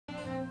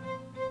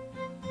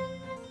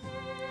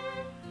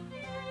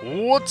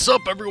What's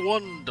up,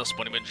 everyone?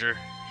 Dustbunny Manager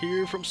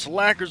here from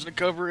Slackers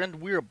Undercover, and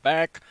we're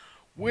back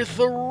with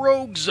the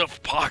Rogues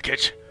of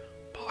Pocket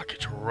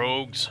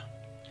Rogues.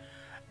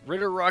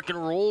 Ready to rock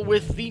and roll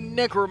with the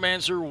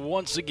Necromancer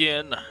once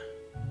again.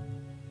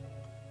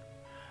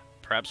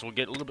 Perhaps we'll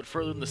get a little bit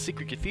further in the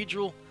Secret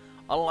Cathedral,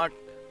 unlock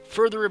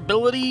further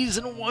abilities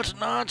and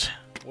whatnot.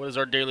 What is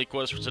our daily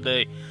quest for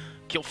today?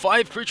 Kill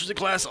 5 creatures of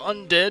class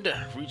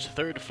Undead, reach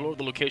the 3rd floor of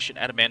the location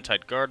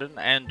Adamantite Garden,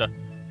 and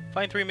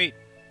find 3 meat.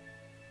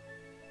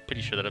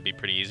 Pretty sure that'll be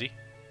pretty easy.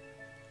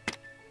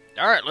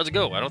 Alright, let's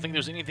go. I don't think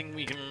there's anything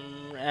we can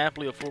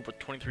aptly afford but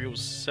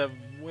 2307.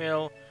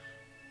 Well,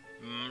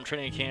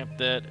 training camp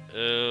that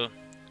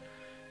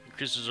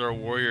increases our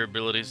warrior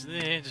abilities.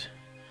 It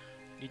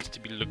needs to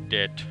be looked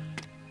at.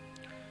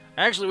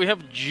 Actually, we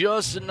have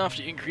just enough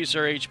to increase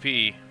our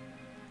HP.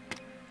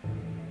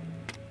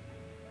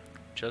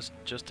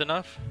 Just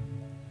enough?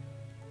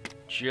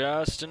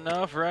 Just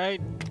enough,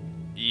 right?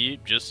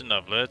 Yep, just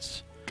enough.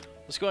 Let's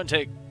go ahead and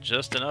take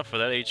just enough for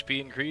that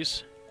HP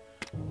increase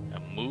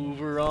and move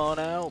her on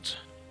out.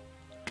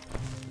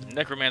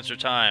 Necromancer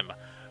time.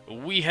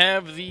 We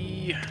have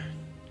the...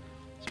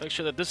 Let's make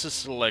sure that this is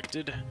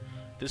selected.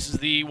 This is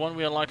the one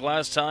we unlocked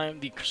last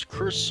time. The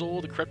Cursed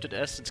Soul, the Corrupted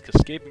Essence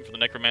escaping from the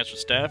Necromancer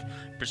staff.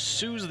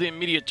 Pursues the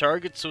immediate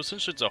target, so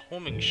essentially it's a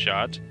homing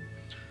shot.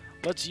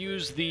 Let's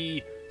use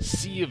the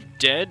Sea of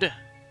Dead.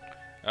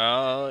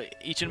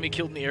 Each enemy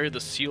killed in the area of the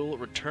seal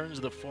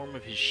returns the form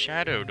of his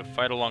shadow to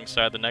fight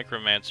alongside the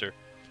Necromancer.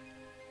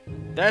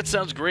 That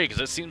sounds great,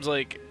 because it seems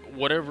like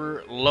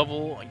whatever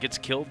level gets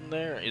killed in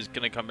there is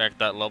going to come back to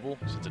that level,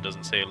 since it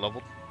doesn't say a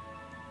level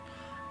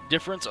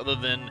difference, other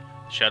than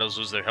shadows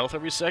lose their health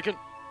every second.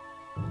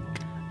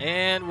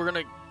 And we're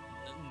going to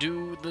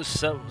do the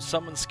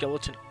Summon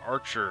Skeleton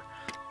Archer,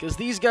 because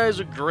these guys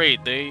are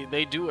great.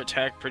 They do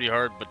attack pretty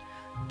hard, but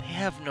they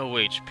have no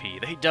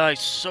HP. They die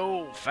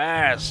so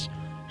fast.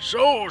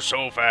 So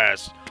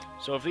fast.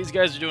 So if these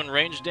guys are doing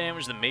range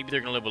damage, then maybe they're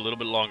going to live a little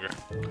bit longer.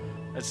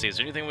 Let's see, is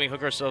there anything we can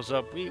hook ourselves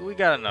up? We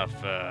got enough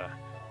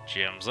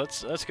gems.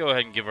 Let's go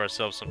ahead and give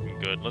ourselves something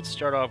good. Let's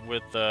start off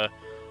with a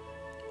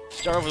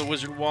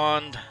wizard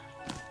wand.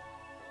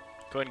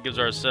 Go ahead and give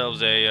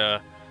ourselves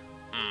a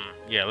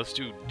yeah, let's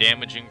do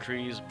damage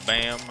increase.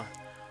 Bam.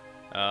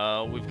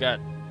 We've got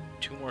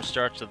 2 more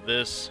starts of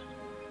this.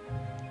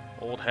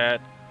 Old hat.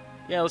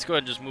 Yeah, let's go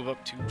ahead and just move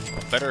up to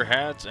a better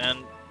hat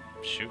and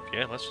shoot.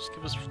 Yeah, let's just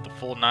give us the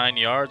full 9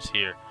 yards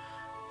here.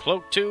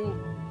 Cloak 2.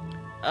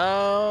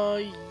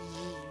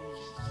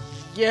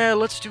 Yeah,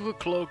 let's do a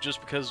cloak just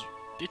because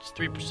it's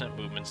 3%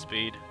 movement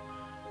speed.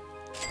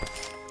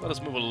 Let us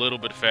move a little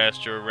bit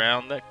faster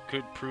around. That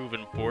could prove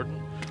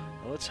important.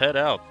 Well, let's head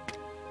out.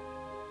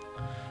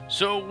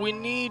 So we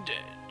need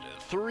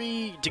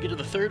 3 to get to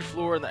the 3rd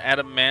floor in the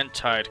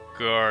Adamantite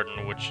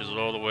Garden, which is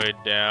all the way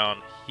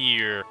down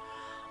here.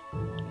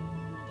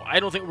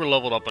 I don't think we're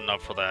leveled up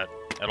enough for that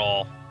at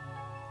all.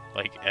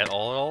 Like, at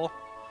all?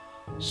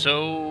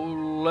 So,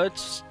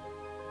 let's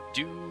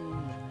do...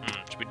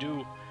 should we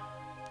do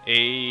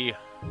a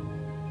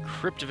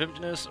Crypt of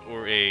Emptiness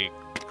or a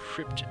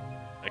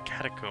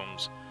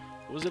Catacombs?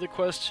 What was the other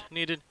quest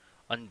needed?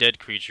 Undead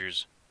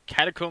creatures.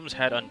 Catacombs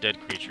had undead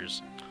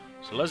creatures.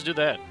 So let's do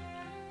that.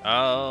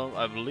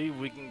 I believe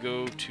we can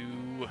go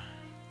to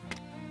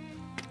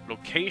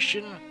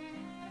location.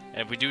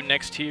 And if we do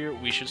next here,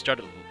 we should start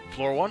at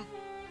floor 1.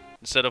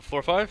 Instead of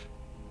floor 5?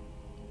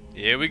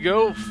 Here we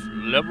go,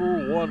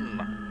 level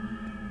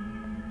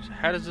 1. So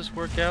how does this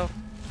work out?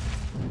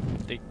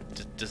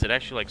 Does it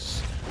actually, like,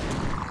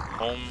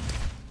 home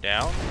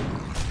down?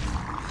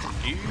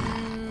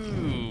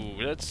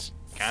 Ooh, that's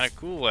kind of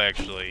cool,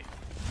 actually.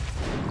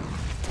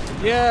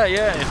 Yeah,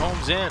 it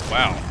homes in.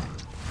 Wow,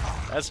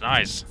 that's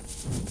nice.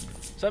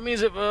 So that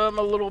means if I'm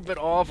a little bit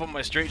off on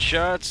my straight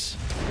shots,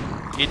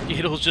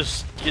 it'll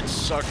just get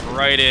sucked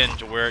right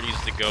into where it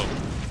needs to go.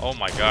 Oh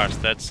my gosh,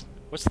 that's...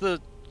 What's the...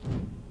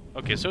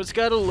 Okay, so it's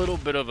got a little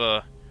bit of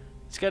a...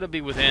 It's got to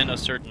be within a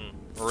certain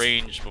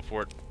range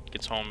before it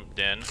gets homed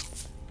in.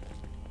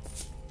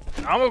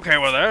 I'm okay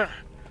with that.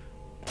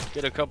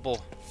 Get a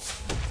couple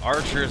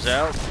archers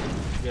out.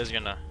 You guys are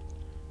gonna...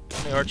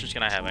 How many archers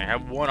can I have? I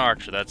have 1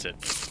 archer, that's it.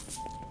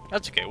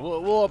 That's okay,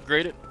 we'll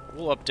upgrade it.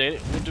 We'll update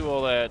it. We'll do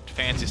all that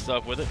fancy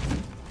stuff with it.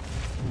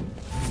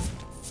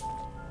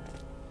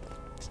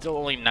 Still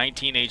only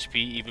 19 HP,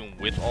 even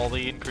with all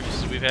the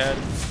increases we've had.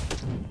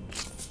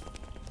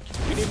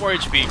 We need more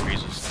HP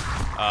increases.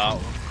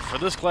 For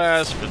this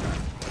class, for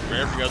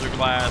every other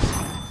class,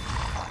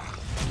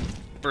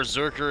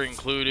 berserker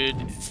included.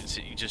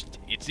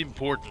 It's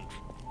important.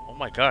 Oh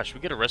my gosh, we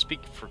get a recipe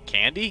for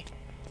candy?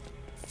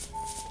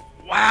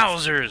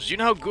 Wowzers! You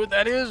know how good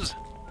that is?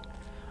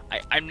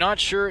 I'm not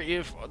sure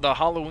if the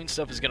Halloween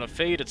stuff is gonna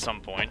fade at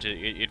some point.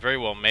 It very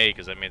well may,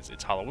 because I mean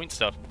it's Halloween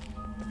stuff.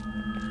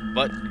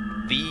 But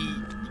the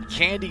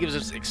candy gives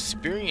us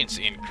experience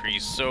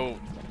increase, so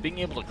being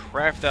able to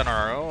craft that on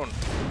our own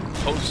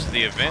post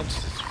the event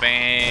is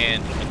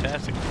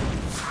fantastic.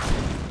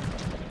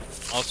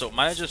 Also,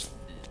 might I just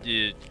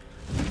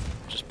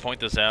point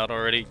this out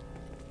already?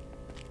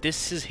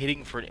 this is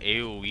hitting for an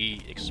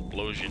AoE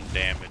explosion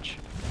damage.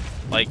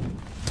 Like,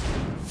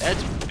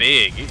 that's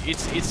big.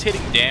 It's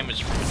hitting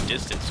damage from a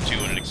distance too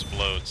when it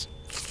explodes.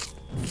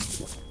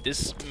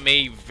 This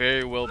may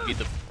very well be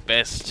the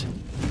best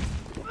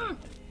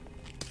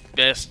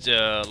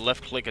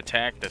left click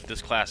attack that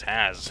this class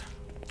has.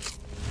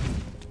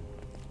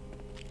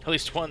 At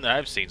least one that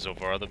I've seen so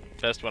far, the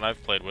best one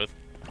I've played with.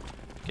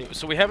 Okay,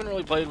 so we haven't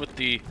really played with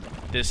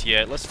this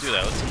yet. Let's do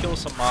that. Let's kill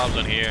some mobs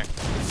on here.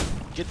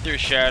 Get their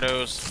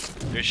shadows.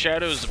 Their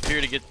shadows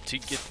appear to get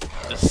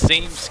the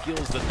same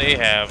skills that they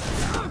have.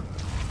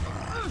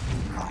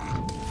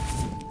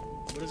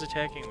 What is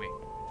attacking me?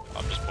 Oh,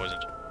 I'm just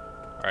poisoned.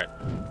 Alright.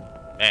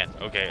 Man,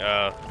 okay,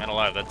 man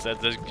alive. That's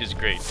just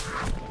great.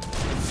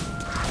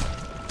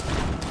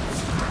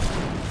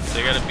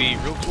 They gotta be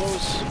real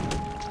close.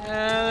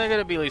 They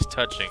gotta be at least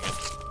touching it.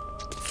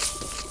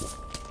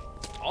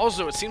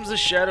 Also, it seems the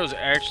shadows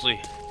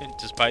actually,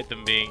 despite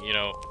them being, you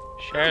know,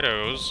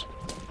 shadows,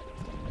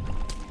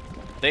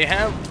 they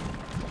have,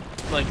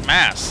 like,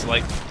 mass.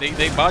 Like,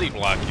 they body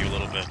block you a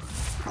little bit.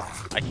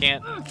 I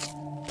can't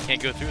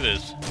go through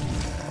this.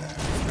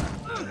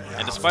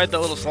 And despite that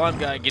little slime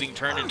guy getting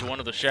turned into one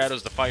of the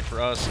shadows to fight for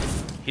us,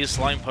 his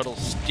slime puddle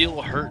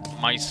still hurt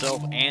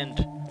myself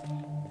and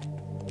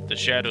the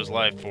shadow's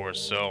life force,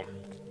 so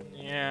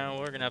yeah,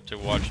 we're gonna have to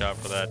watch out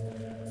for that.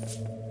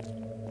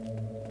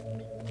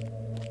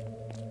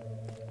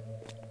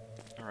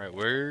 Alright,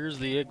 where's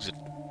the exit?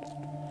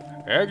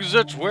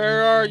 Exit,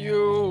 where are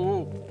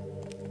you?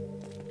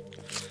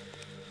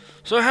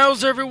 So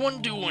how's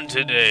everyone doing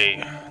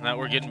today? Now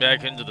we're getting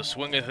back into the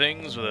swing of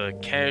things with a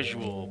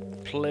casual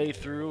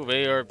playthrough of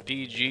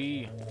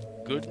ARPG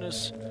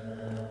goodness.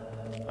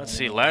 Let's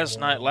see, last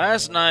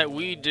night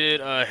we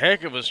did a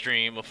heck of a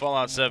stream of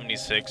Fallout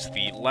 76,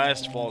 the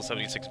last Fallout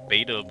 76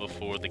 beta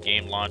before the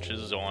game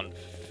launches on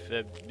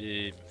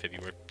November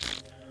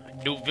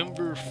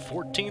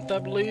 14th, I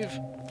believe?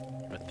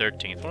 Or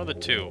 13th, one of the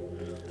two.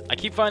 I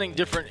keep finding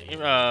different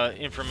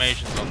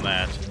informations on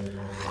that.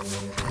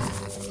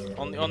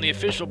 On the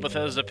official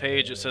Bethesda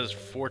page it says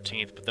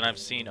 14th, but then I've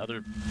seen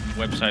other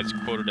websites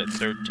quoted at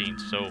 13th,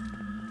 so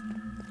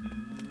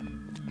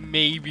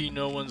maybe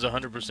no one's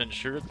 100%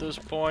 sure at this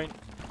point.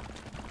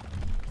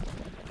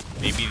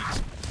 Maybe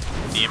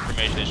the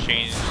information has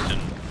changed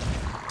and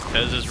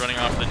Bethesda's running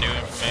off the new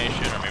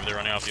information, or maybe they're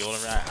running off the old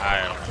information.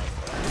 I don't know.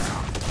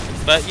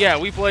 But yeah,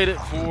 we played it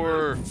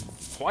for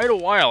quite a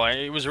while.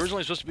 It was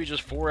originally supposed to be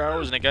just 4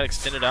 hours, and it got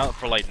extended out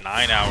for like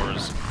 9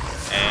 hours.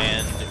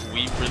 And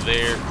we were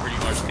there pretty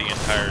much the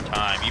entire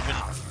time.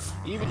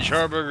 Even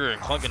Charburger and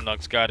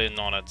Clunkenducks got in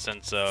on it,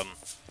 since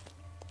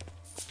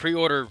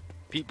pre-order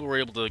people were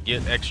able to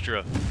get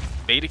extra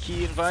beta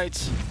key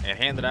invites and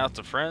hand it out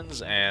to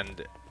friends,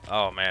 and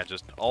oh man,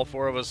 just all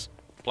four of us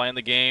playing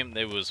the game.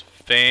 It was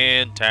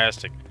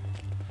fantastic.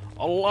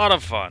 A lot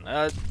of fun.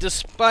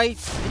 Despite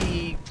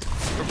the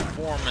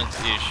performance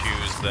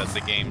issues that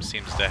the game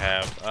seems to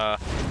have,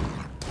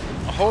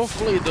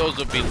 hopefully those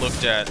will be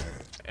looked at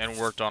and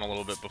worked on a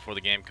little bit before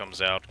the game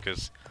comes out,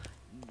 because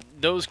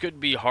those could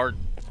be hard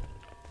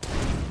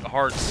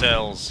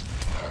sells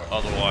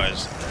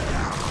otherwise.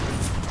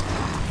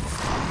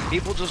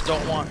 People just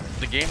don't want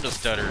the game to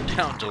stutter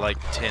down to like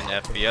 10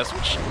 FPS,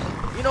 which,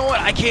 you know what,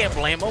 I can't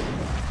blame them.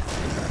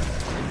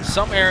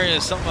 Some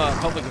areas, some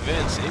public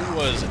events, it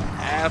was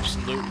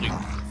absolutely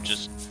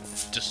just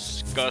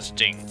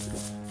disgusting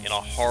in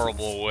a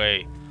horrible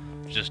way.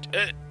 Just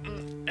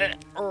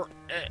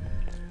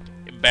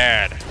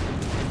bad.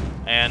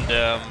 And,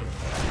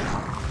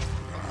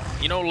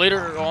 you know,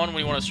 later on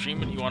when you want to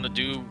stream it, you want to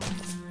do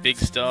big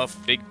stuff,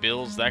 big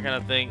builds, that kind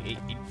of thing,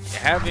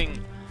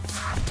 having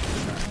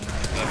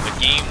the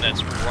game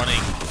that's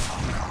running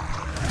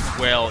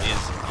well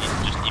is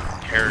just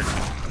imperative.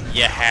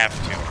 You have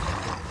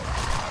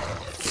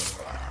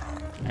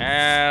to.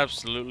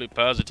 Absolutely,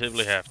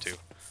 positively have to.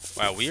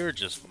 Wow, we are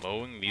just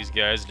mowing these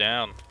guys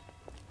down.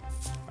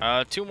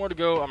 2 more to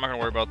go. I'm not going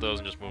to worry about those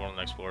and just move on to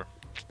the next floor.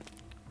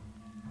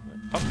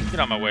 Pumpkin, get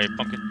out of my way,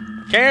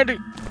 Pumpkin. Candy!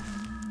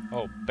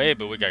 Oh,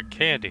 baby, we got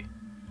candy.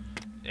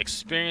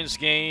 Experience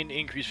gain,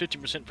 increase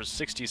 50% for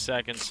 60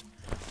 seconds.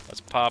 Let's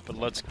pop it,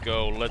 let's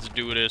go, let's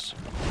do this.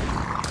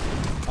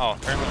 Oh,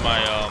 apparently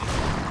my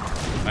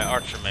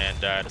archer man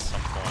died at some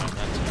point.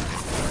 That's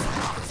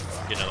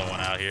okay. Get another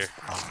one out here.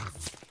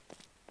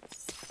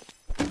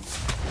 Did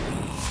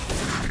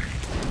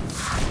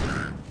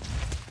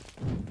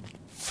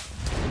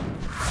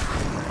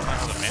I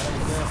have the mana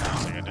for that? I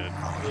don't think I did.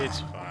 It's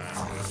fine.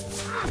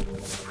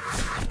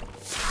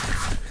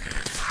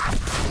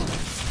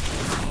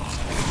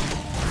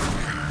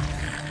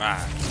 My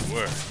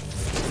word.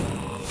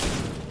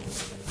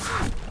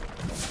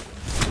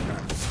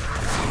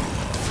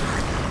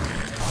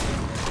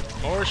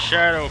 More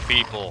shadow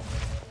people.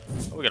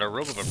 Oh, we got a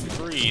robe of a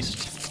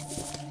priest.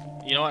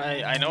 You know,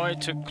 I know I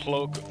took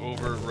cloak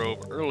over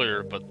robe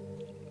earlier, but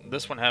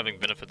this one having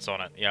benefits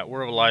on it. Yeah,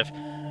 Word of Life.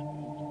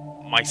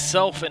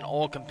 Myself and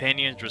all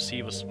companions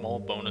receive a small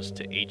bonus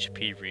to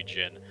HP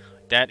regen.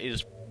 That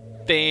is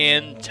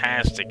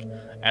fantastic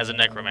as a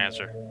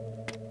necromancer.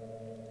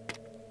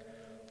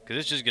 Because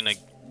it's just gonna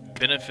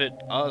benefit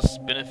us,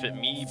 benefit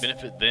me,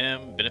 benefit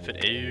them,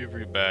 benefit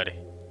everybody.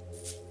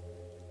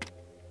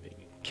 They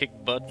can kick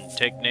butt and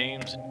take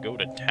names and go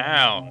to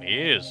town.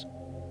 Yes.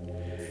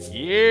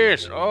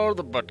 Yes, all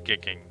the butt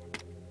kicking.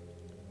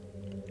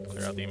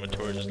 Clear out the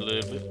inventory just a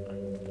little bit.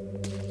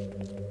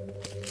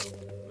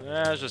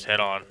 Let's just head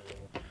on.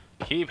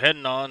 Keep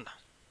heading on.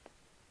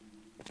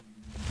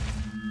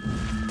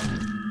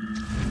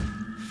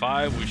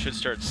 5, we should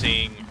start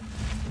seeing...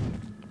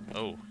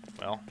 Oh,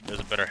 well, there's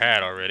a better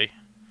hat already.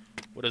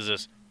 What is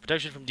this?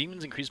 Protection from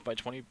demons increased by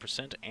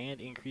 20%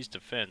 and increased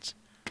defense.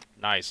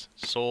 Nice.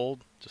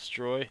 Sold.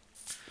 Destroy.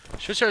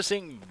 Should start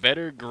seeing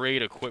better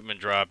grade equipment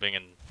dropping,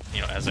 and,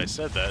 you know, as I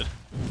said that,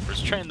 we're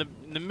just trying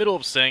in the middle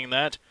of saying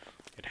that,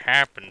 it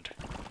happened.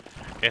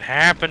 It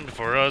happened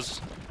for us.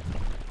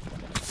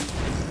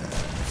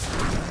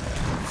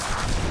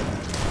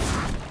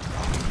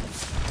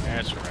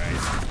 That's right.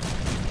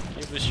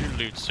 Give us your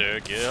loot, sir.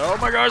 Oh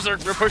my gosh, they're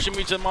pushing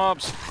me to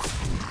mobs.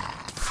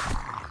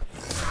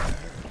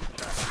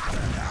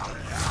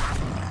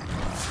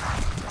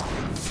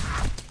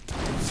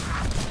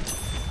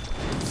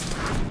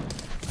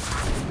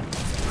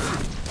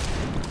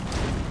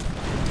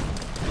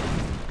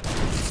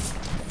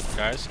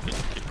 Guys,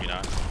 could we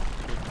not?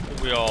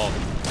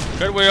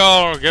 Could we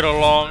all get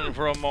along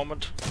for a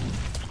moment?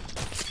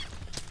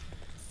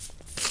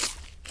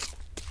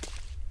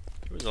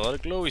 There was a lot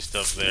of glowy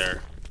stuff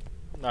there.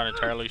 I'm not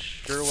entirely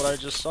sure what I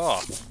just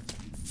saw.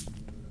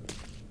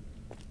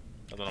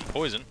 Other than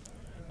poison.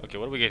 Okay,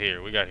 what do we get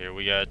here? We got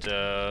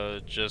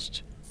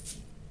just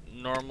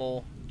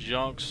normal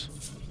junks.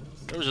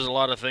 There was just a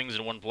lot of things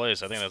in one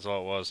place. I think that's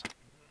all it was.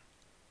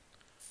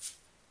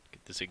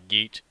 Get this a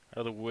gate out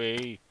of the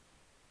way.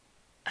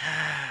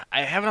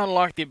 I haven't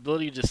unlocked the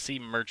ability to see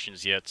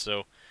merchants yet,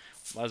 so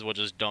might as well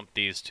just dump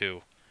these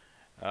two.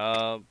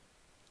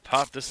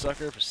 Pop this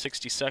sucker for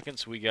 60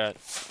 seconds. We got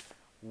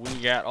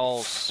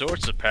all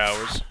sorts of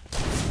powers.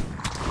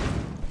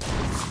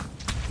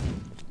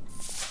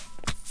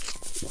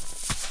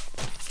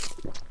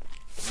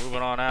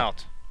 Moving on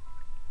out.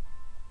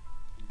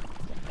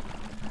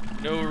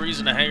 No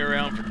reason to hang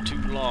around for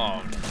too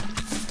long.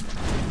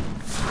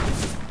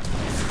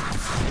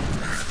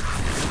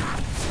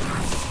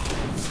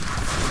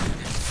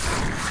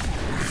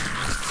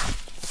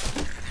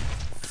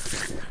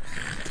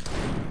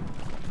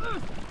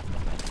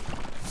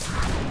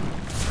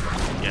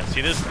 Yeah,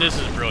 see, this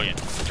is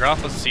brilliant. Drop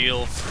a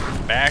seal,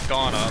 back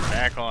on up,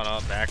 back on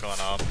up, back on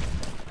up,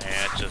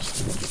 and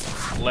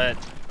just let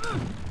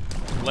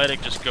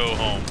it just go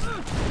home.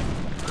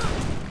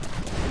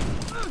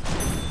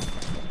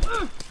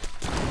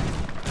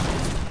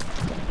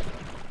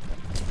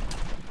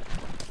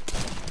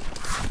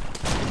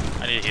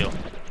 I need a heal.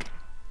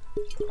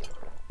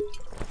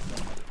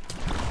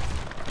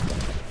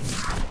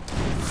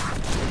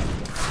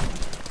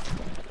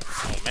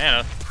 Oh,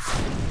 mana.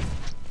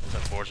 That's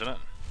unfortunate.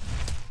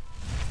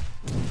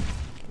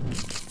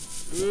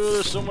 Ooh,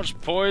 there's so much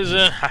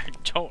poison. I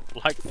don't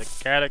like the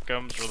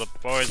catacombs for the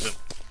poison.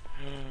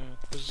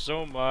 There's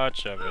so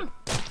much of it.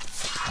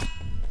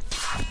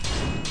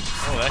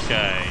 Oh, that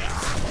guy.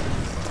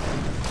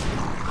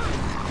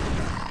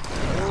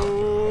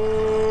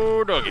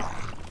 Oh, doggy.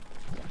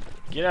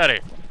 Get out of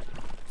here.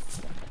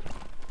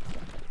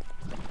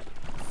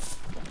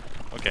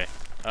 Okay.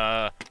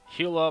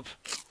 Heal up.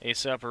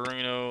 ASAP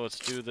Aruno. Let's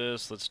do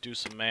this. Let's do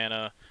some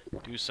mana.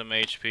 Do some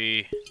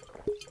HP.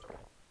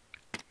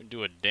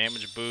 Do a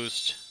damage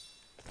boost.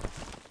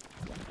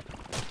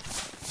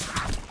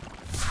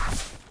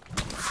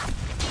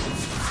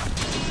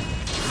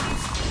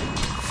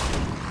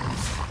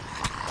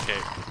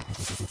 Okay.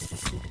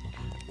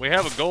 We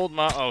have a gold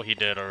oh, he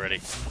did already.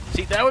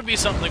 See, that would be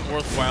something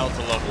worthwhile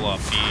to level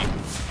up.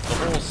 The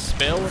whole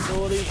spell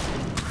ability.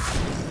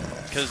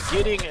 Because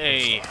getting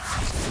a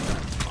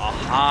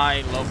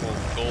high level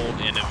gold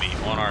enemy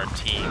on our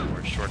team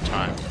for a short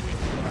time,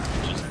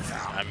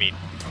 I mean,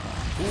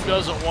 who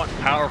doesn't want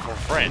powerful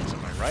friends,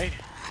 am I right?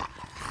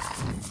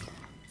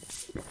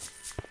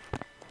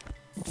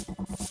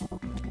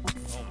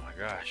 Oh my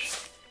gosh.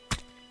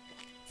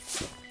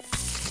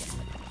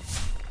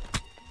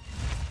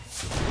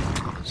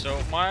 So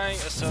my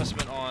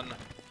assessment on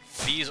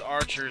these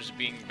archers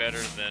being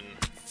better than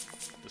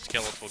the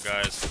skeletal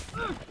guys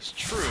is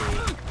true,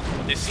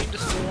 but they seem to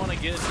still want to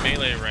get in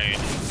melee range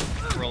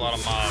for a lot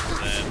of mobs,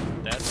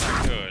 and that's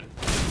not good.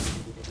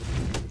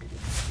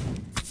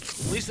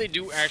 At least they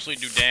do actually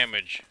do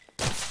damage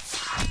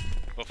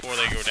before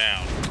they go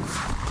down.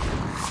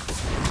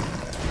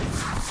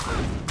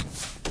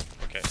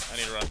 Okay, I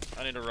need to run.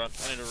 I need to run.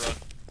 I need to run.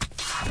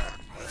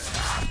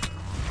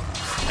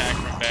 Attack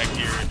from back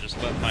here and just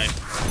let my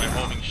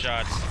homing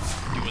shots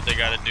do what they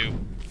gotta do.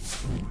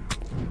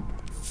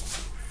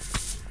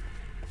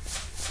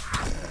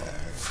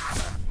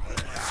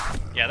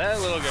 Yeah, that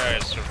little guy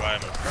is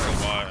surviving for a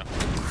while.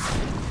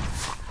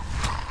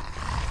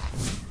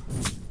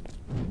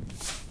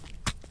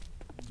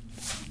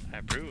 I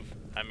approve.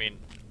 I mean,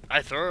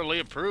 I thoroughly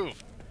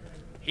approve.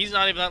 He's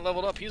not even that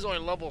leveled up. He's only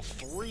level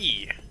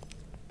 3.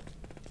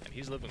 And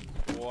he's living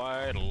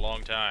quite a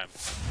long time.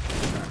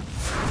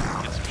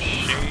 Get some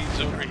shades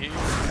over here.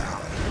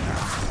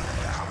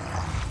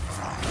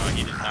 Oh,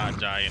 he did not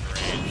die in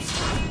range.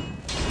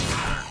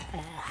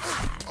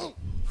 A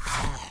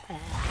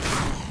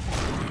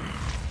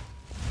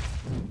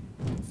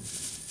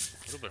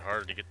little bit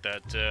harder to get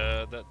that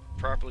that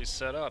properly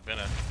set up,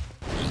 innit?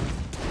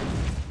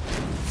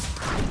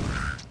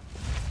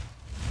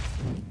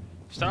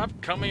 Stop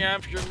coming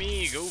after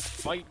me. Go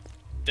fight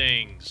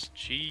things.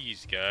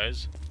 Jeez,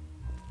 guys.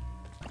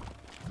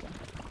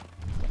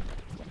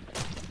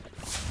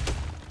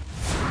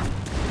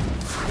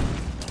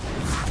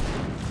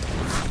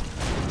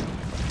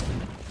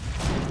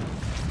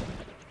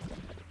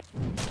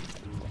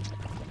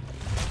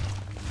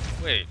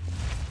 Wait.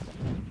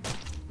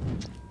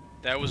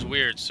 That was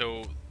weird.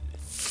 So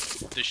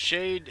the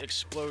shade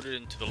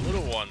exploded into the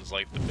little ones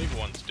like the big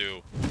ones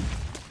do.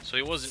 So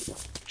he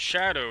wasn't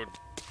shadowed,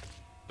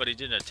 but he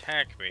didn't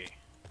attack me.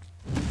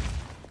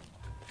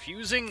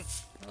 Fusing?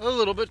 A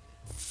little bit.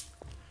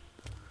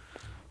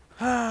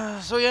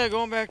 So yeah,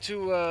 going back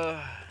to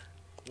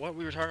what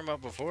we were talking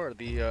about before,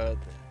 the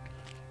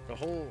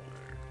whole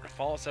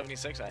Fallout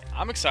 76,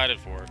 I'm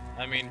excited for it.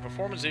 I mean,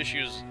 performance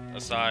issues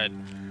aside,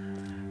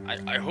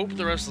 I hope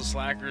the rest of the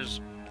slackers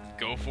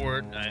go for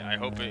it. I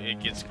hope it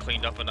gets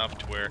cleaned up enough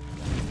to where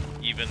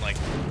even like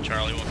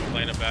Charlie won't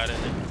complain about it.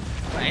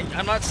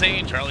 I'm not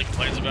saying Charlie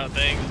complains about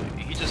things.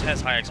 He just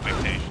has high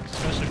expectations,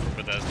 especially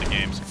for Bethesda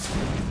games.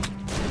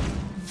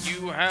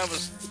 You have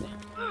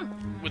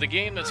with a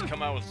game that's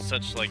come out with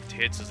such like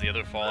hits as the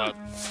other Fallout,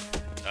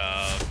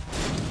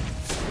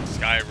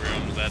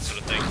 Skyrim, that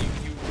sort of thing.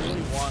 You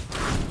really want.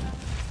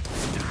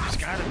 There's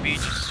got to be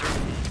just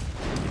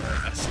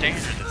a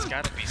standard that's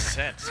got to be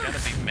set. It's got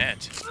to be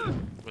met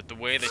with the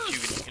way that you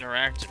can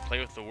interact and play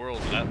with the world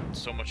without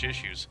so much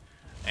issues.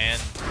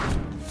 And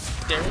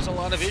there's a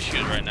lot of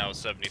issues right now with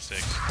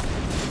 76.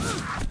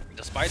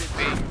 Despite it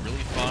being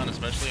really fun,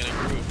 especially in a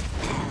group,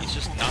 it's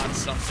just not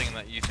something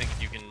that you think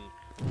you can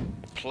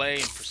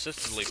play and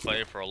persistently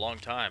play for a long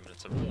time. And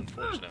it's really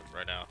unfortunate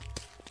right now.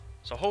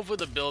 So hopefully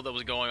the build that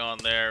was going on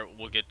there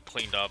will get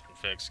cleaned up and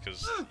fixed,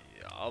 because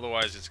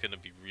otherwise it's going to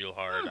be real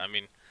hard. I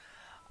mean,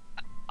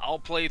 I'll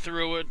play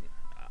through it.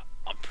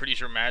 I'm pretty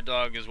sure Mad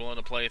Dog is willing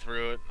to play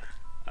through it,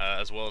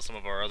 as well as some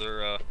of our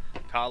other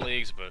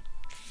colleagues, but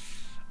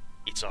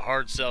it's a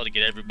hard sell to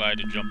get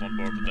everybody to jump on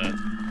board with that.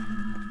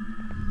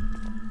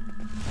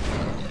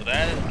 So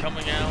that is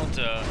coming out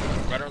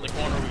right around the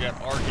corner. We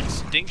got Arc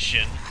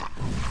Extinction,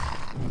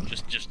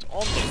 just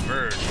on the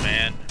verge,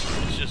 man.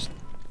 It's just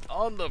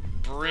on the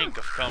brink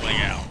of coming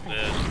out.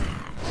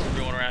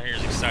 Everyone around here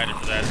is excited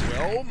for that as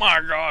well. Oh my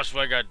gosh!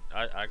 I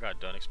got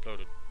done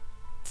exploded.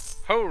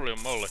 Holy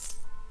moly!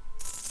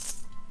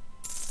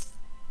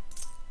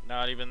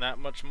 Not even that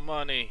much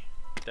money.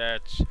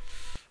 That's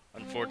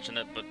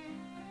unfortunate, but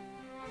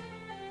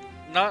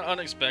not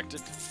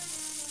unexpected.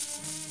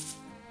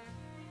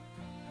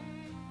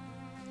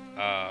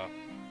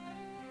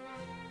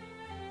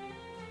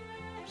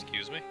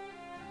 Excuse me.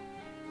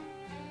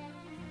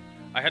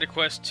 I had a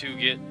quest to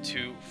get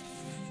to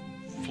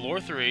floor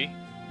 3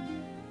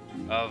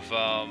 of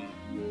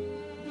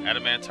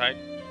Adamantite.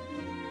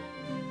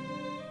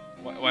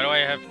 Why do I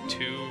have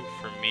 2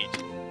 for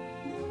meat?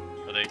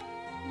 Are they...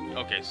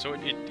 Okay, so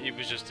it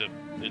was just a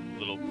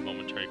little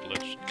momentary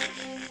glitch.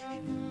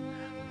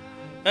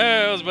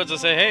 I was about to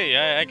say,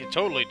 hey, I could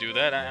totally do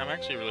that. I'm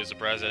actually really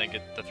surprised I didn't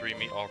get the 3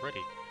 meat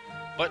already.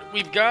 But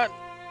we've got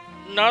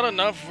not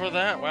enough for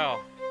that.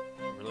 Wow,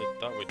 I really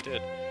thought we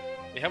did.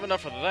 We have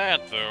enough of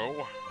that,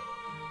 though.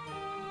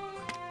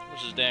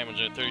 Which is damage,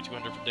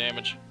 3,200 for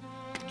damage.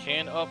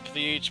 Can up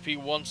the HP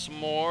once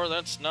more.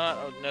 That's not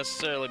a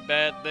necessarily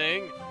bad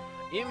thing.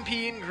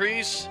 MP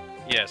increase.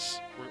 Yes,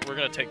 we're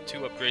going to take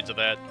 2 upgrades of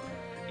that.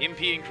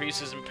 MP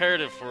increase is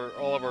imperative for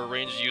all of our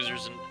ranged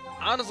users, and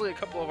honestly a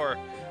couple of our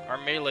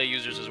melee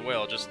users as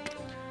well. Just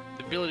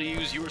the ability to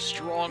use your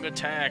strong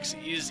attacks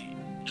is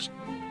just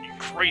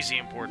crazy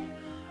important.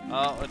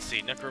 Let's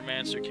see,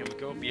 necromancer, can we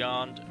go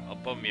beyond,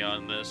 above and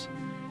beyond this?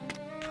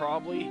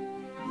 Probably.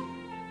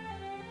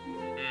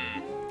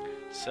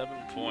 7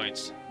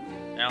 points.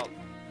 Now,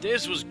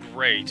 this was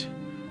great.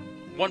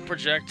 1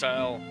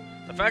 projectile.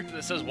 The fact that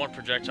it says 1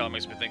 projectile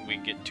makes me think we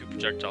can get 2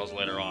 projectiles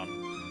later on.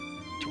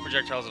 2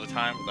 projectiles at a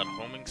time with that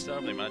homing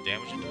stuff, the amount of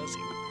damage it does, it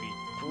would be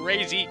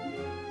crazy.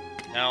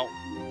 Now,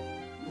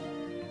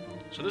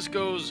 so this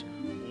goes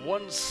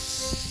 1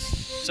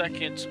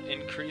 second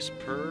increase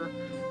per,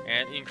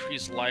 and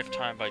increase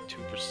lifetime by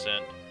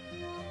 2%.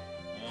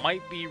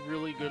 Might be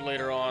really good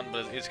later on,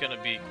 but it's going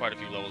to be quite a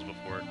few levels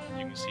before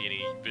you can see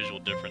any visual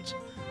difference.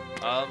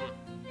 What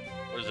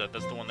is that?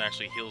 That's the one that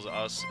actually heals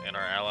us and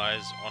our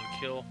allies on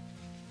kill.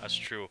 That's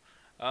true.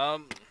 Now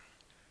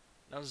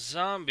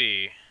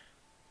zombie.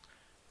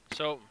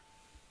 So,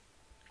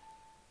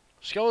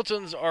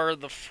 skeletons are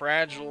the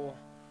fragile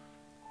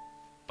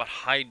but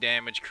high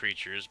damage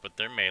creatures, but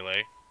they're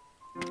melee.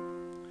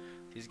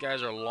 These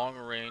guys are long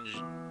range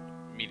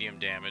medium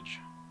damage.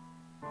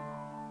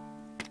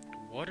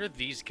 What are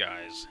these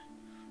guys?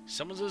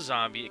 Someone's a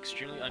zombie,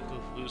 extremely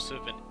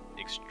unconclusive and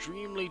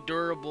extremely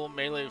durable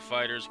melee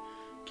fighters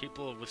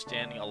capable of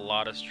withstanding a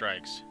lot of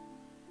strikes.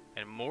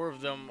 And more of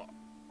them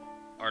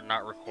are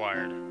not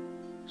required.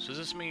 So does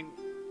this mean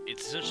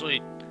it's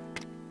essentially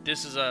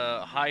this is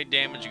a high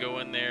damage, go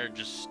in there,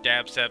 just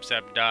stab, stab,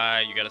 stab,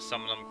 die. You gotta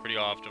summon them pretty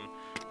often.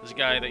 This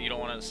guy that you don't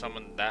want to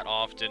summon that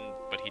often,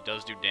 but he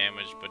does do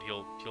damage, but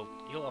he'll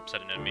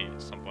upset an enemy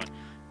at some point.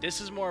 This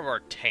is more of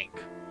our tank.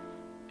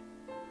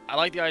 I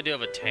like the idea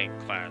of a tank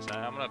class.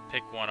 I'm gonna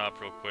pick one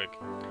up real quick.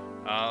 Go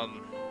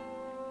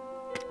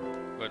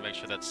ahead and make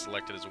sure that's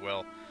selected as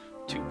well.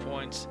 2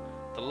 points.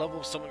 The level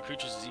of summoned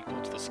creatures is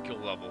equal to the skill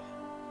level.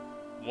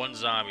 1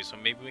 zombie, so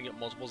maybe we get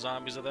multiple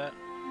zombies of that.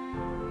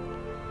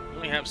 We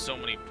only have so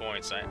many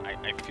points.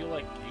 I feel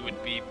like it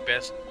would be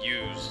best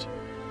used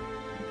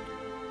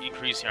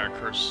increasing our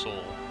cursed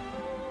soul.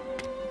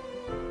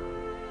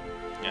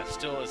 Yeah,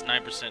 still it's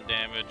 9%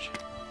 damage.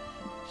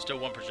 Still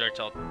 1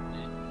 projectile.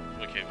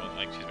 Okay, well,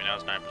 excuse me, now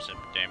it's 9%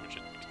 damage.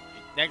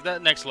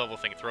 That next level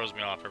thing throws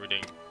me off every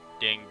ding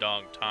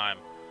dong time.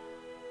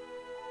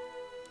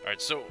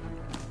 Alright, so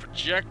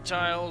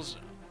projectiles.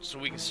 So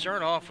we can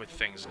start off with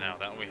things now.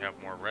 That way we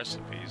have more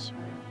recipes.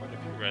 Quite a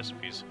few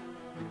recipes.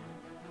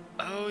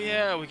 Oh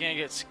yeah, we can't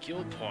get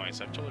skill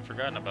points. I've totally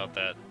forgotten about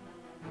that.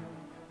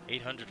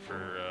 800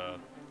 for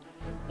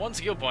 1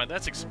 skill point.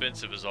 That's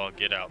expensive as all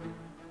get out.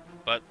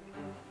 But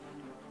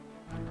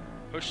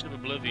Potion of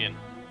Oblivion.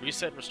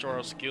 Reset and restore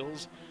our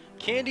skills.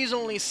 Candy's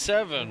only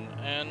 7,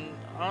 and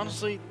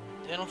honestly,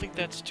 I don't think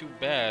that's too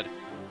bad.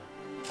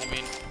 I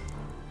mean,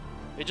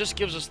 it just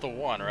gives us the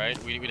 1,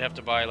 right? We'd have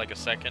to buy like a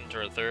 2nd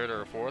or a 3rd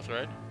or a 4th,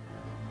 right?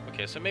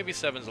 Okay, so maybe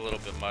 7's a little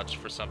bit much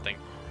for something.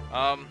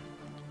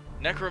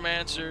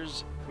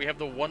 Necromancers, we have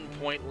the 1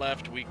 point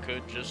left. We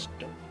could just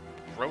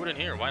throw it in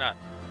here. Why not?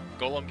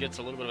 Golem gets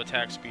a little bit of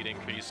attack speed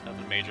increase,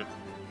 nothing major.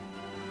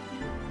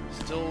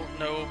 Still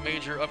no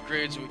major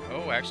upgrades.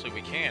 Oh, actually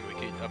we can. We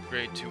could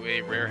upgrade to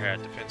a rare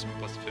hat, defense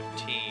plus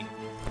 15.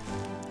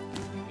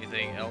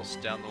 Anything else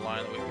down the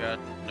line that we've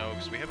got? No,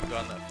 because we haven't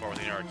gone that far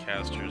with our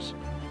casters.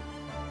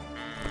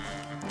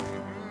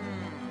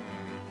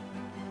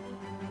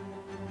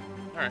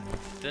 Alright,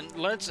 then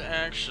let's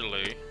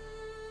actually...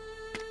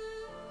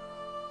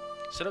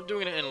 instead of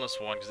doing an endless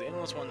one, because the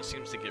endless one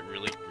seems to get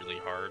really, really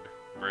hard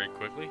very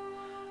quickly,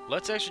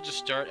 let's actually just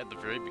start at the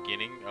very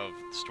beginning of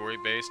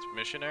story-based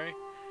missionary.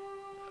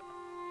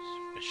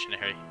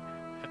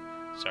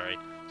 Sorry.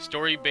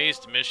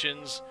 Story-based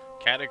missions,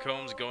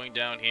 catacombs going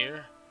down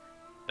here.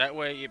 That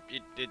way,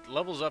 it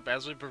levels up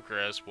as we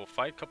progress. We'll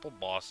fight a couple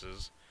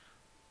bosses.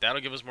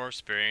 That'll give us more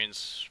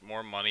experience,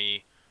 more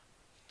money,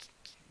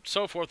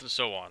 so forth and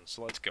so on.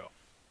 So let's go.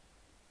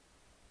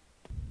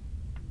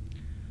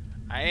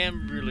 I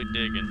am really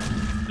digging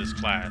this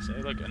class.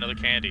 Hey, look, another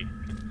candy.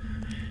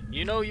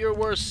 You know you're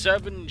worth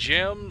 7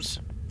 gems?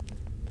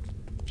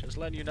 Just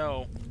letting you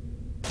know.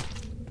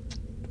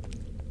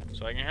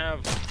 So I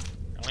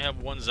only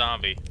have 1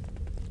 zombie.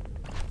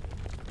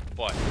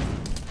 But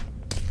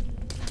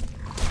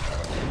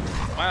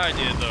my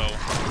idea though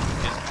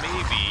is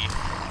maybe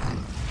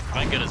if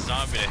I can get a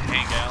zombie to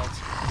hang out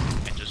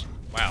and just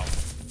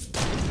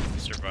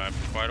survive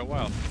for quite a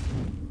while.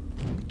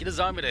 Get a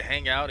zombie to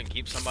hang out and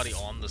keep somebody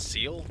on the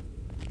seal.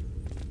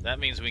 That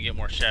means we get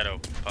more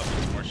shadow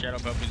puppets. More shadow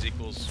puppets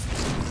equals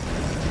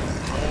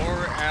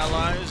more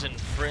allies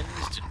and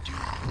friends to do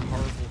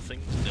horrible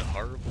things to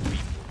horrible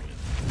people with.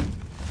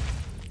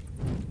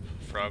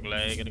 Frog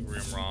leg and a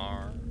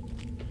Grimrar.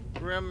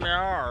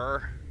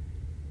 Grimrar.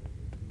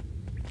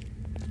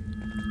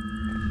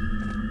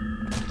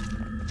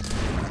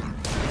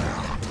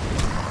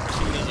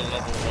 He is a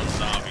level 1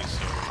 zombie,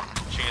 so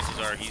chances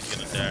are he's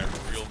gonna die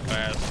real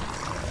fast.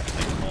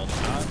 All the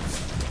time.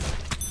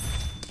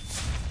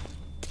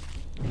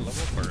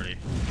 Level 30.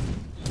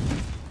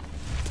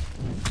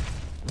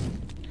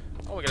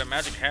 Oh, we got a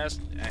magic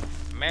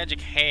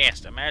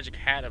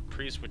hat of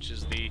priest, which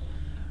is the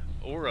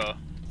aura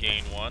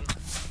gain 1.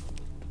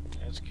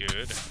 That's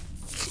good.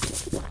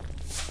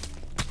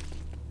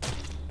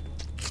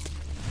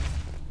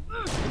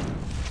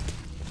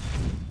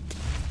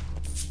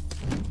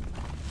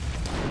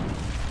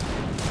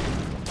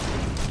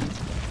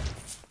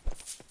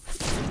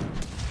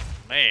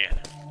 Man,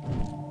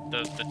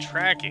 the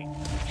tracking.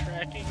 The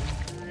tracking is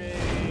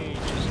great.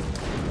 Just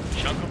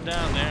chunk them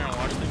down there and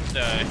watch things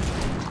die.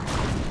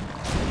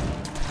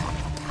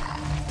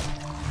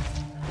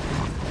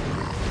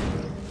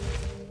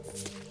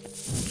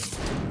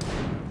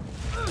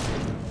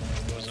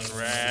 Wasn't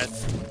rad.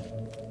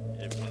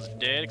 Everyone's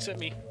dead except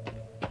me.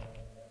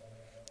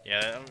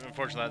 Yeah,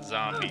 unfortunately that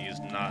zombie is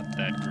not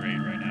that great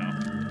right now.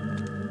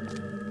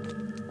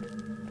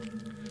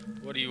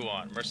 What do you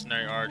want?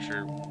 Mercenary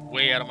archer,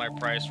 way out of my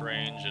price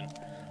range, and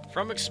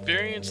from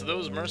experience,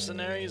 those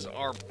mercenaries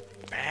are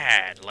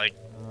bad, like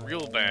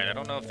real bad. I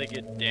don't know if they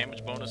get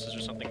damage bonuses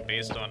or something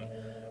based on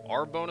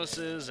our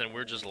bonuses, and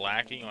we're just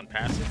lacking on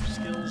passive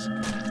skills,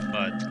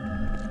 but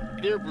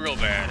They're real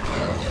bad.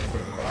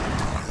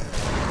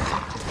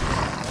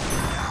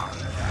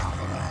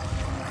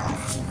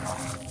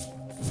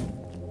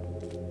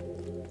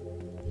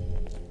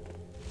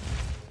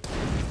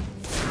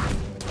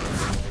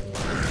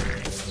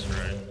 That's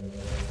right.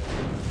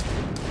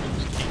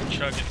 Just keep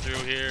chugging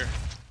through here.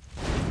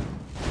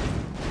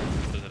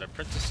 What is it,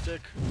 apprentice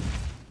stick?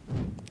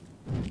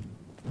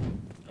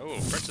 Oh,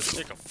 apprentice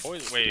stick of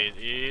poison. Wait,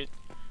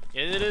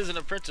 it is an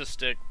apprentice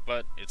stick,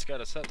 but it's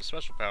got a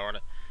special power on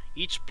it.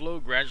 Each blow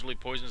gradually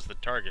poisons the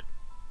target.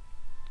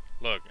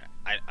 Look,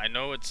 I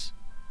know it's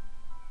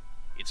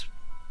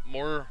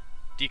more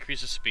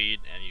decreases speed,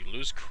 and you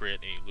lose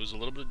crit, and you lose a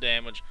little bit of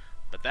damage,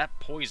 but that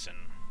poison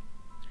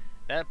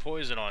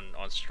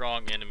on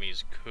strong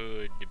enemies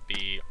could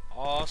be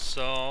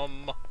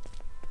awesome.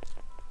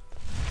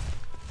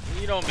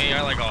 You know me,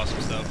 I like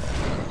awesome stuff.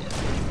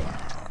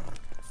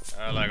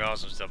 I like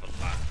awesome stuff a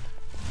lot.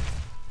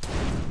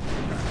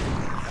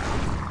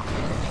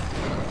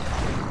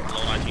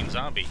 Low 19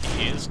 zombie.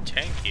 He is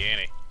tanky, ain't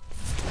he?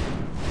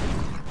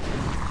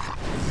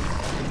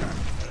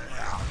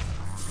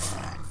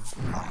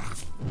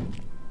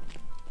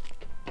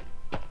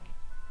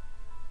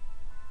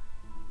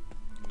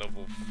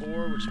 Level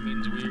 4, which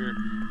means we're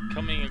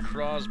coming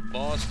across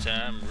boss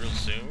time real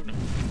soon.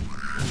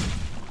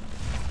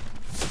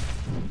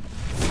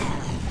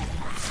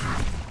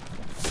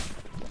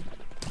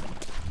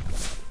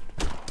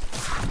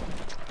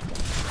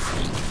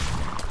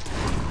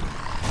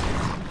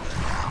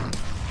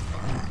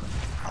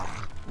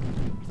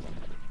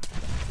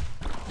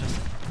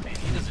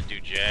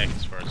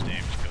 As far as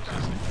damage goes,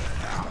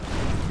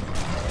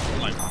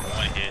 like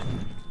one hit,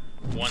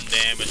 one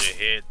damage a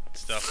hit,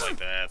 stuff like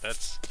that.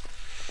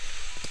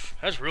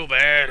 That's real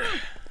bad.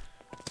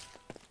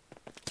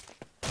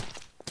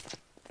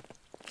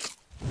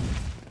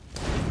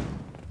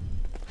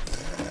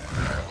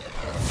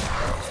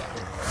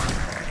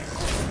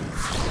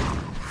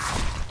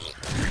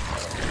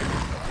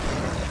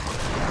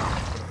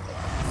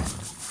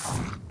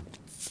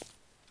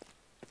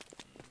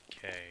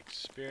 Okay,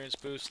 experience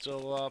boost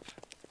still up.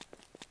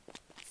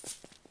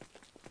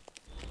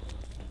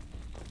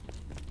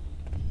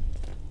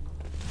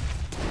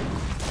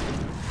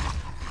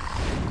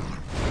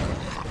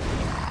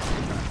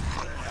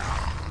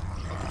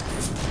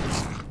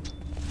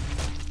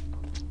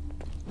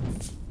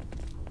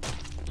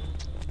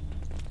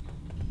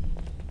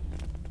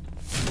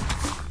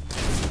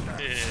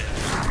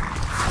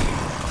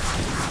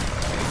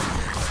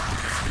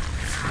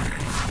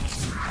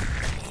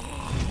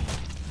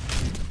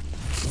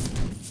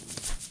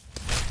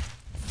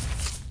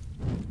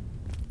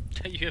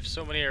 You have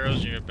so many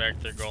arrows in your back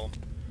there, Golem.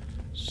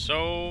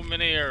 So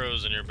many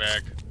arrows in your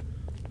back.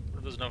 What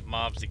if there's enough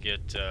mobs to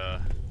get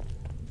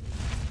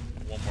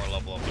one more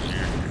level up in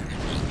here?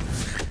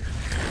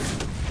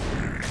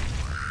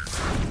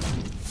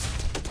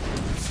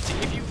 See,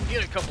 if you can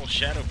get a couple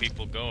shadow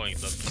people going,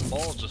 the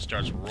ball just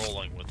starts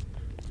rolling with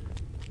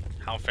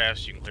how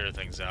fast you can clear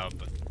things out.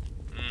 But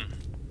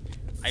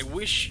I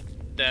wish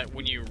that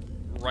when you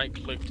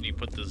right-clicked and you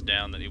put this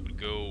down, that it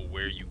would go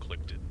where you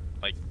clicked it.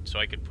 Like, so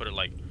I could put it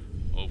like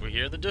over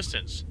here in the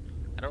distance.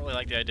 I don't really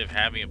like the idea of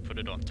having it put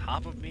it on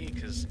top of me,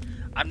 because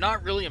I'm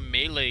not really a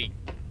melee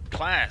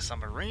class,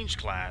 I'm a ranged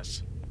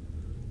class.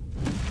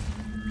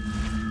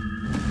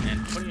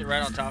 And putting it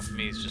right on top of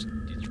me is just,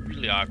 it's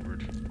really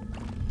awkward.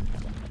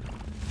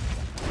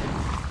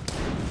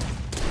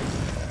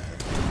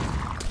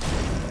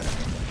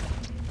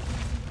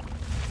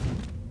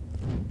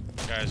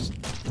 Guys,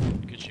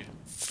 look at you.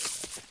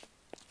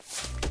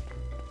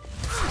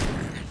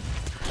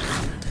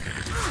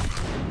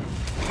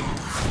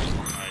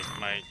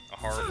 My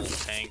horrible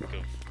tank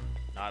of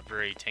not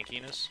very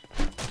tankiness.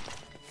 Go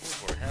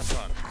for it, have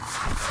fun.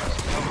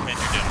 What can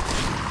you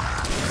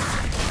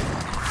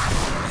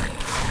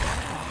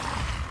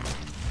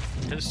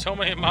do? There's so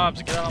many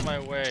mobs, get out of my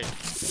way.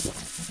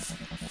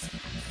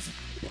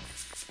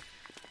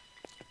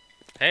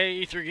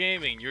 Hey,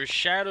 Ethergaming, your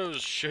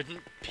shadows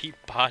shouldn't be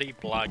body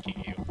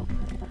blocking you.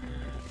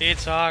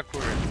 It's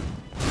awkward.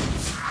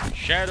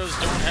 Shadows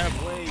don't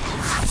have legs.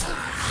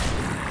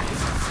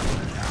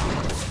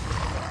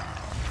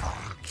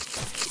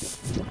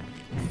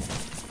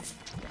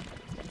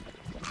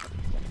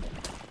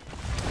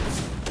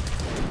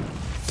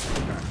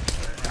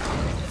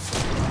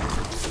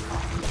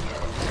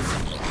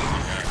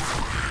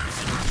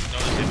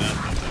 Noticing that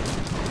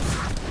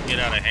get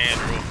out of hand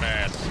real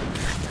fast.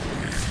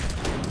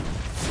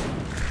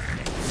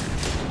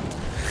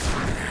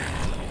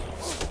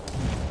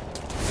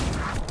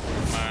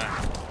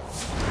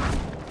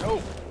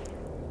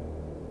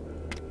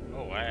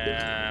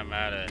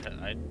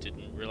 I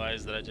didn't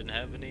realize that I didn't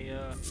have any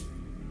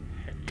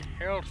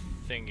health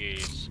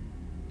thingies.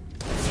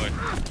 Oh boy.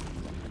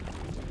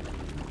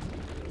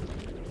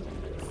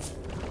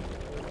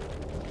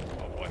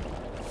 Oh boy.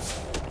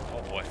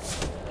 Oh boy.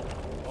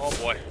 Oh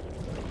boy.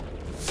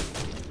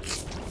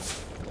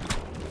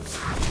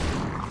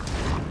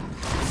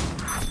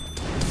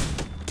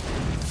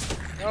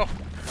 No!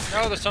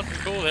 No, there's something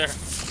cool there.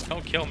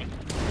 Don't kill me.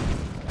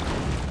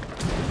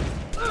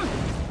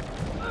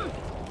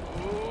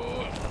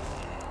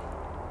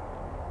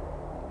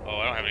 Oh,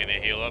 I don't have anything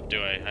to heal up,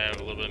 do I? I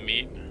have a little bit of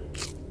meat.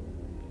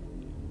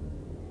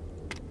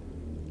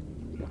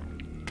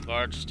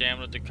 Large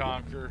stamina to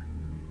conquer.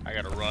 I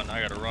gotta run,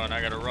 I gotta run,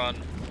 I gotta run.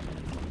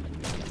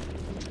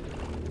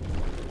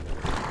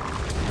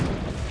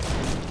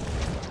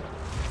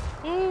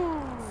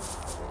 Woo!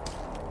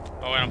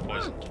 Oh, and I'm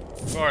poisoned.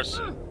 Of course.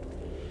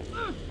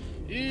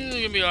 It's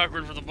gonna be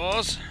awkward for the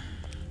boss.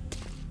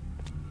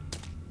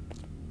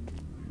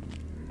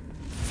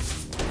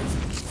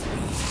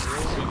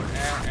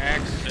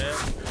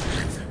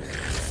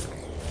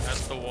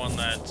 That's the one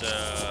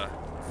that,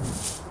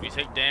 we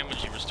take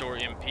damage, you restore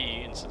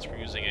MP, and since we're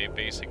using a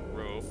basic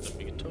robe, then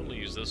we can totally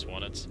use this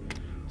one. It's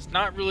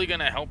not really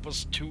gonna help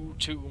us too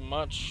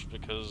much,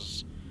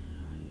 because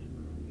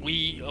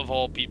we, of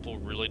all people,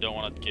 really don't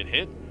want to get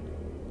hit.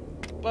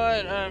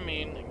 But, I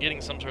mean,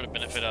 getting some sort of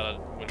benefit out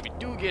of when we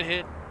do get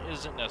hit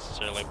isn't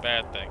necessarily a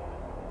bad thing.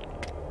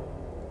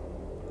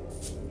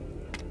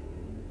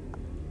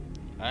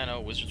 I know,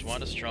 Wizard's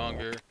Wand is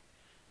stronger.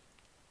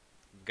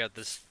 We've got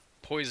this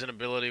poison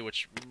ability,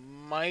 which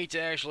might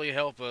actually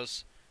help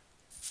us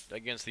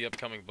against the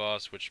upcoming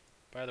boss, which,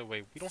 by the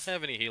way, we don't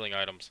have any healing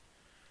items.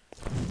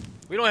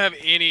 We don't have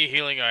any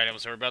healing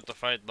items, and we're about to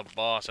fight the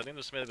boss. I think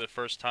this may be the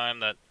first time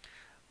that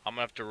I'm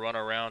gonna have to run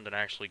around and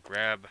actually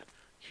grab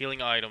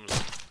healing items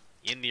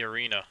in the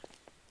arena.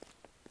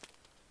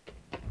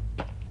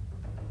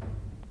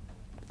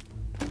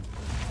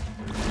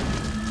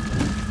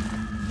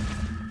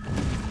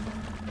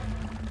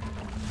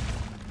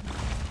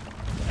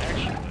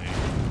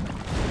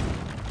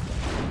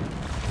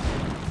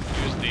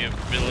 The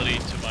ability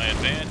to my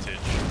advantage.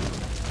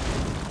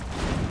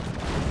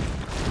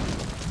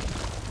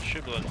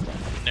 Should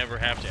never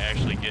have to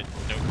actually get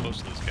no close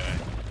to this guy.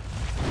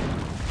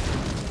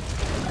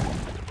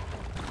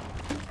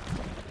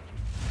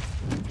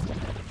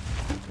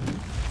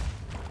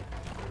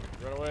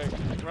 Run away!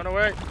 Run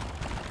away!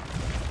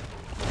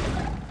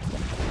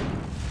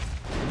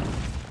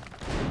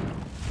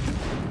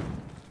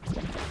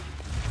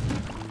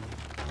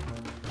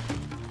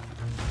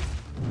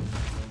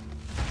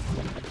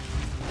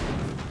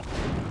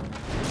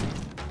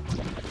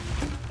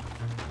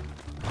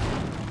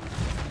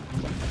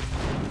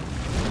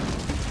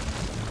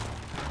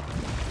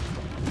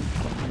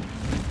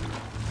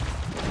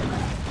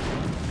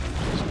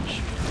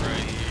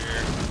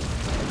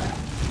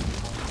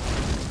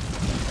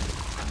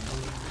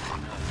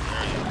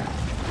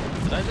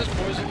 Did I just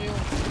poison you?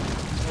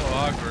 It's a little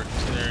awkward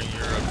considering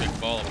you're a big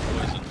ball of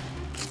poison.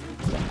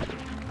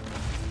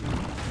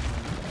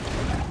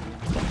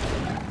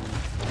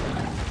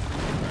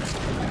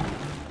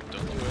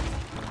 Don't do it.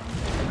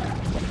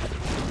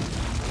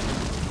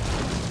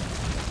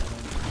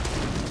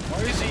 Why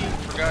is he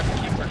forgotten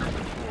keeper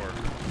number 4?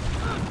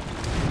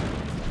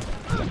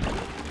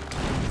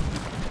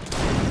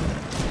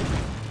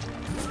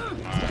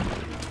 Alright.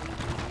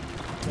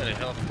 Got a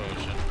health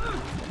potion.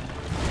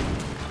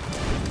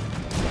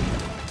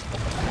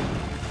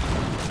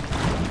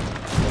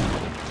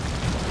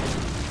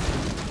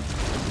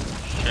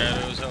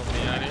 Shadows help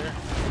me out here.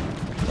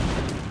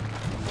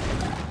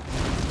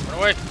 Run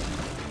away!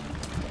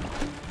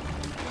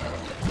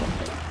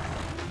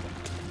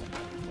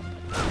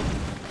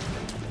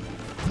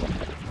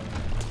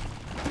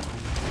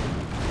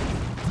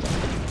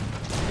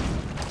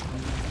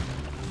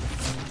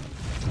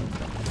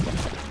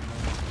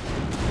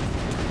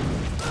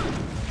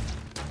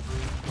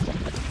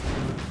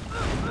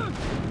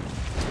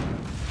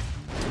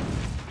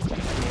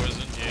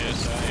 Poisoned?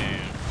 Yes, I am.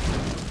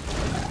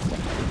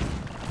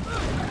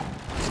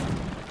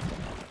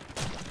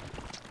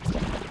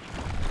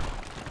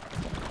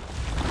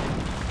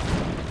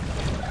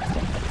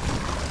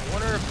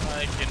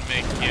 I can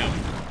make him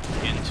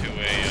into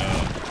a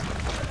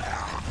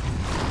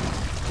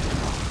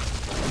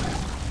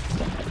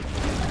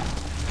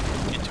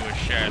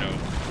shadow.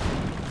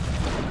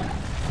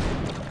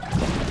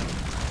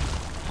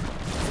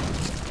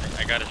 I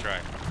gotta try.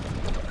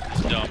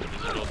 It's dumb. This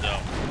is real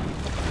dumb.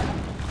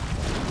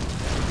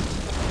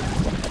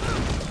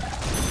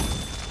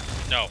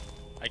 No,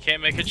 I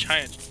can't make a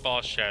giant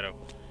boss shadow.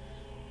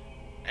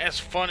 As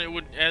fun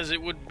as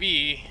it would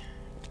be,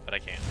 but I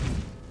can't.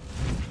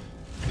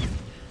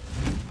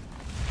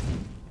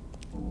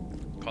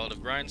 Call it a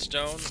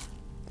grindstone.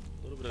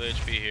 A little bit of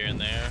HP here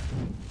and there.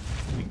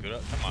 Something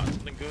good. Come on,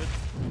 something good.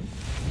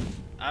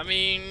 I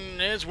mean,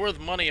 it's worth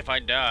money if I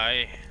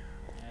die.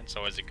 That's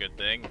always a good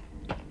thing.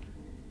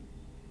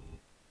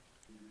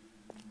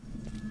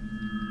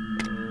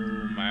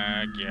 Oh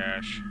my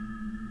gosh.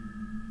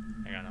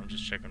 Hang on, I'm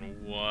just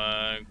checking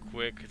one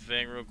quick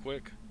thing real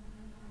quick.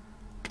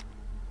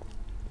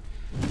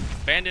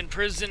 Abandoned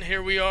prison,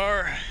 here we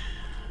are.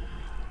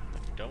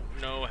 Don't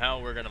know how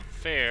we're gonna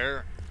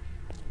fare.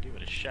 Give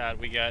it a shot.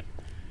 We got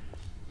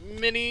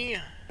mini,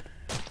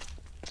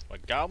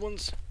 what,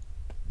 goblins?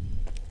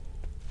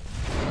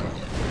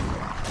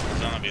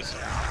 Zombies.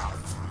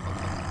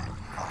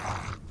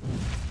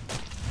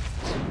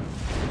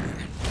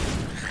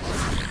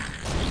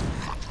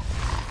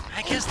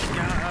 guess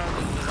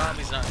the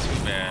zombie's not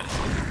too bad.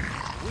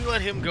 We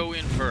let him go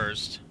in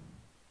first.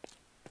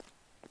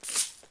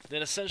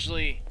 Then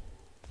essentially,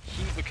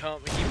 he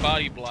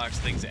body blocks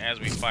things as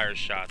we fire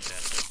shots in.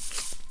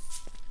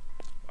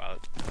 Wow,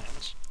 how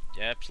much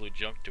absolute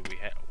junk do we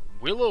have?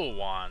 Willow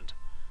Wand.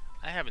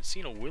 I haven't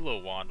seen a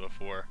Willow Wand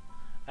before.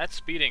 That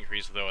speed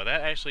increase, though, that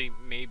actually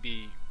may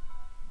be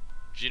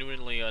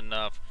genuinely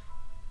enough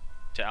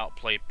to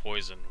outplay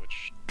poison,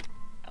 which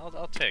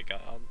I'll take.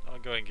 I'll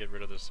go ahead and get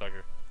rid of this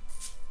sucker.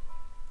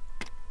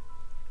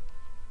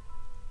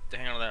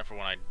 Hang on to that for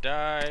when I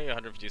die.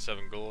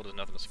 157 gold is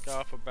nothing to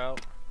scoff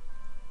about.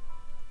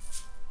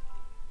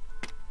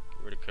 Get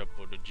rid of a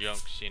couple of the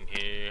junks in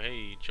here.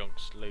 Hey,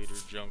 junks later,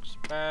 junks,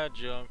 bad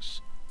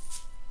junks.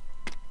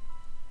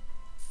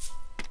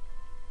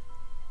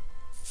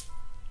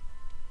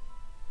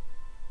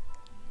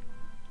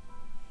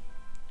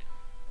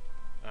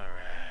 Alright,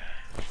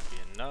 should be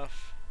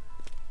enough.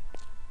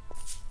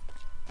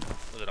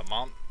 Was it a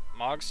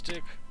Mog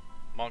stick?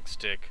 Monk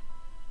stick.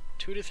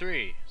 2 to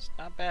 3. It's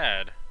not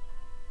bad.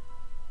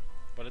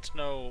 But it's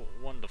no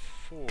 1 to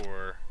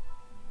 4.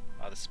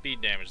 The speed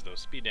damage, though.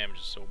 Speed damage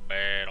is so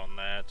bad on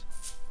that.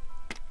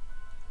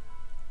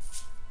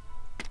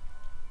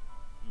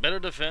 Better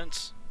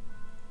defense.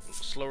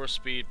 Slower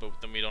speed,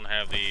 but then we don't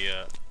have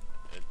the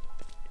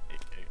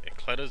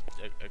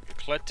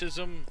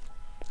ecletism,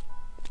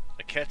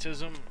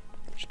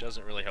 which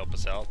doesn't really help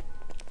us out.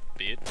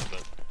 Be it,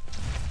 but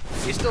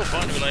it's still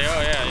fun to be like,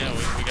 oh yeah,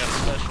 we got a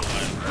special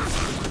item.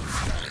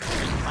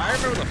 I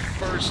remember the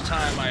first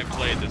time I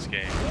played this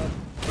game.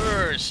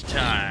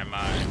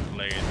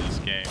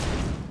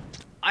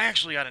 I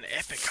actually got an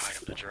epic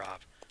item to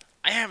drop.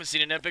 I haven't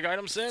seen an epic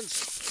item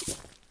since.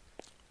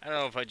 I don't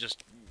know if I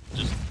just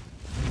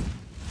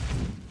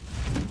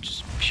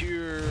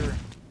pure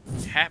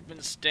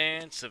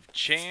happenstance of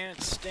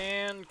chance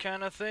stand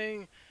kind of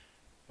thing.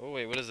 Oh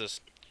wait, what is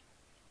this?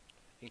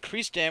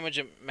 Increase damage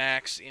at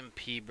max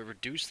MP, but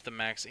reduce the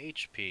max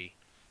HP.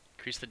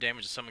 Increase the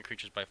damage of summon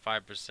creatures by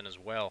 5% as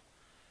well.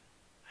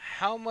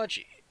 How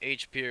much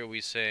HP are we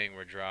saying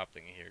we're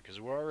dropping here? Because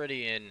we're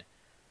already in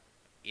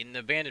the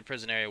abandoned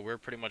prison area. We're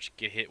pretty much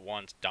get hit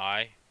once,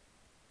 die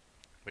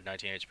with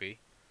 19 HP.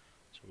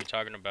 So we're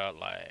talking about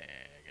like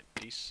a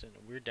decent.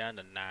 We're down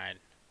to 9.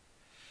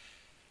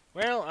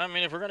 Well, I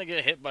mean, if we're gonna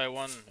get hit by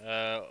one,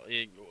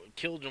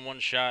 killed in one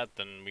shot,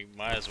 then we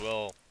might as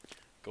well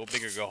go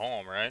big or go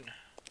home, right?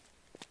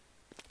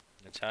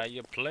 That's how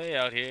you play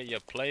out here. You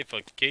play for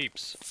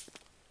keeps.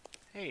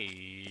 Hey,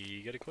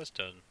 you got a quest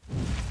done.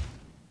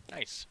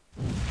 Nice.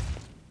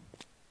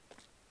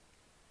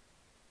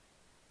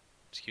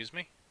 Excuse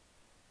me?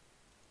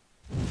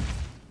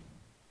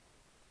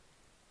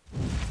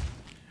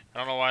 I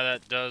don't know why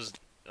that does,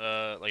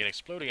 like an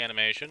exploding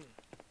animation.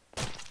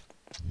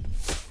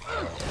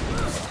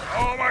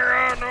 Oh my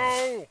god,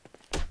 no!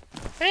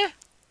 Eh?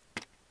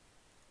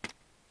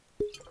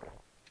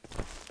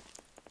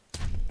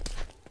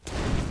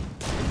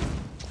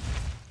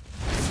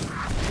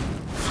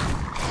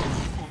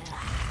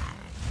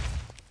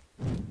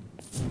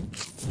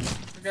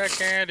 I got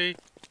candy.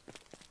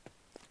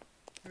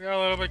 I got a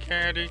little bit of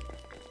candy.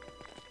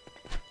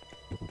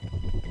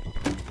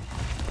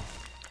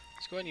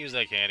 Let's go ahead and use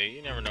that candy.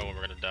 You never know when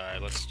we're gonna die.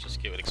 Let's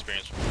just get what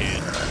experience we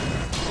can.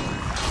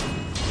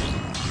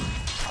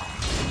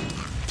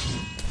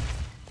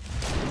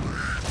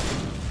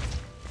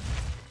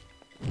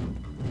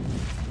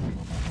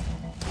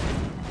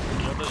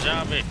 Kill the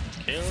zombie!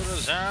 Kill the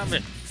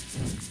zombie!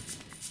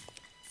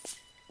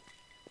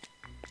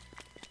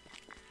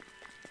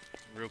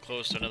 Real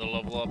close to another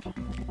level up.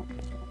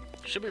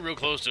 Should be real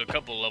close to a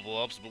couple level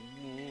ups, but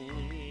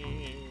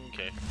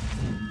okay.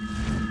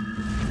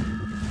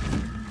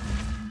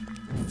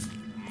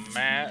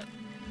 Matt, I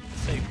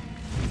think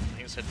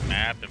it said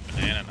map and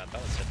banana, and I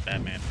thought it said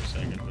Batman for a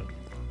second, but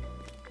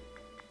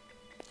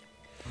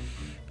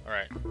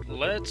alright,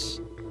 let's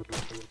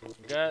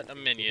got a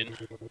minion.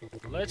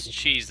 Let's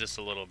cheese this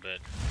a little bit.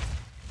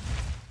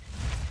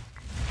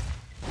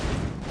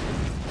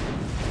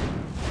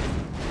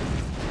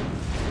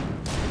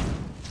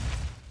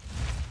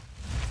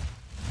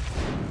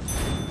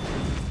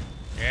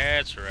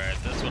 That's right,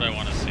 that's what I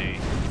want to see.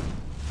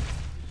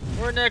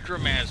 We're a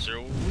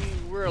necromancer.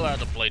 We're allowed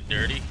to play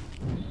dirty.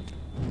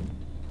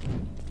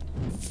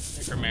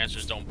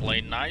 Necromancers don't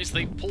play nice.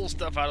 They pull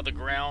stuff out of the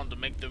ground to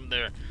make them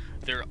their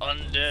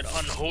undead,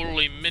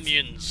 unholy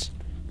minions.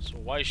 So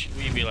why should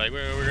we be like,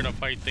 well, we're gonna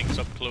fight things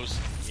up close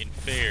and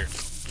fair?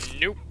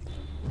 Nope.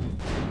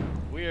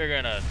 We are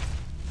gonna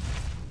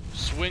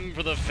swing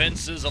for the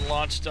fences and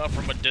launch stuff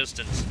from a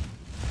distance.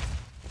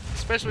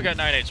 Especially we got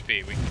 9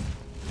 HP. We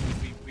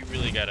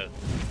really gotta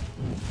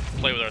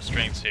play with our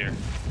strengths here.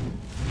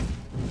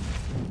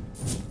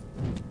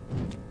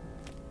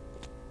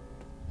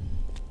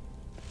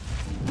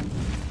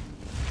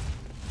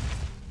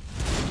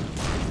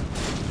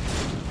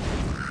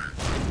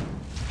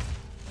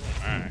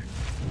 Alright.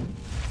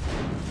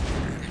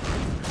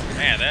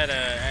 Man, that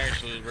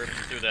actually ripped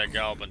through that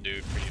goblin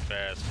dude pretty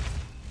fast.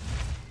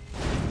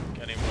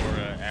 Any more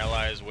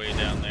allies way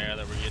down there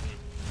that we're getting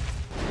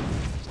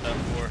stuff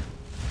for?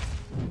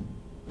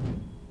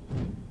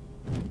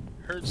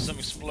 Heard some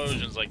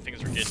explosions, like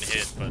things were getting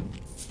hit, but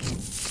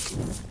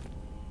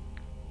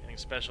anything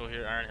special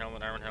here? Iron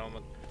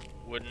helmet,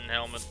 wooden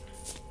helmet.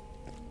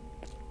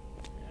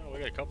 Yeah, we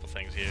got a couple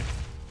things here.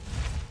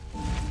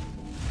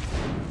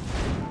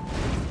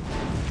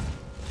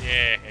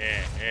 Yeah.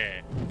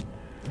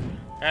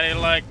 How do you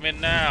like me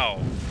now,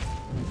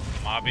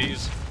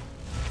 mobbies?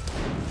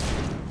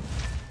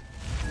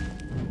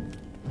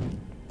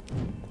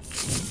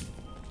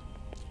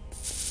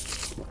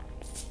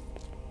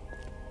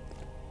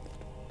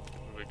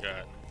 What we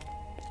got?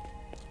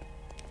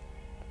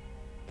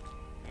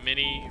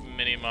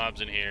 Many mobs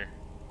in here.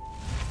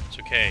 It's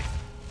okay.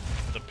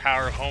 The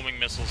power of homing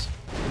missiles.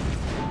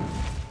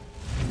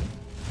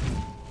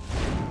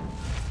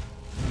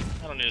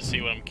 I don't need to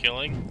see what I'm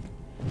killing.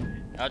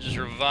 I'll just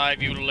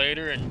revive you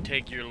later and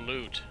take your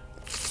loot.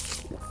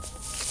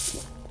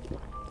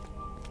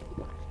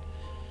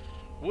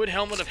 Wood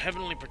helmet of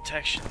heavenly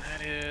protection.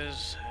 That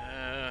is,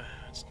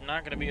 it's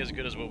not going to be as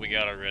good as what we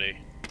got already.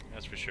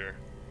 That's for sure.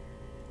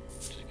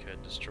 Just go ahead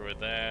and destroy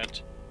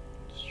that.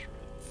 Destroy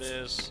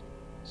this.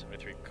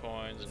 73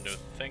 coins and no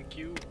thank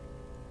you. Get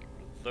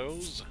rid of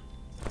those.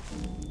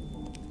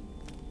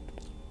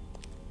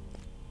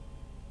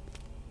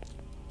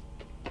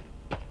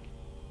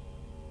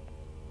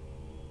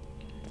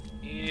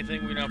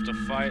 Anything we don't have to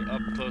fight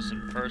up close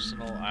and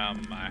personal,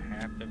 I'm a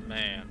happy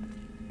man.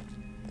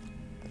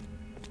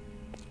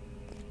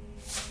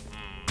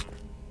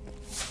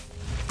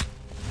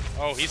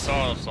 Oh, he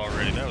saw us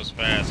already. That was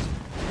fast.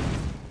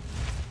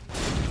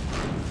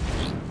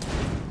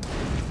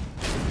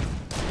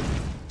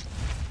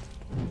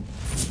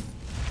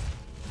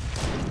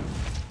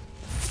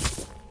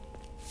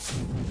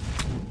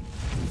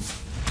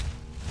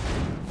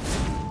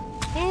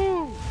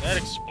 Woo! That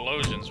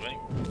explosions,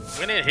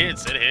 when it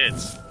hits, it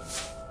hits.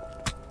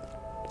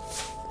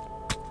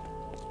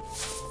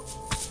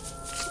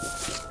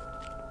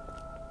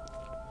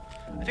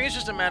 I think it's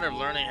just a matter of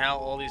learning how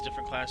all these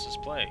different classes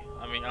play.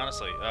 I mean,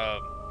 honestly, I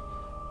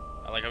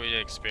like how we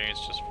did experience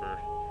just for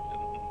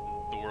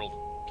the world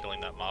killing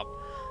that mob.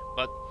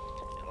 But,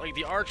 like,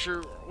 the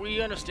archer,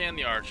 we understand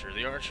the archer.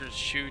 The archers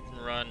shoot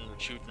and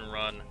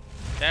run,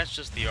 That's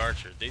just the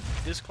archer.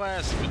 This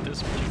class, with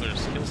this particular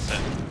skill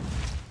set,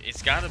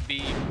 it's got to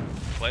be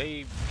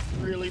play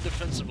really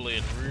defensively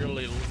and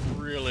really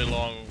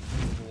long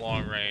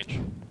range.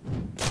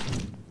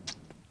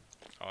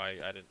 Oh,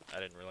 I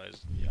didn't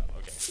realize. Yeah,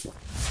 okay.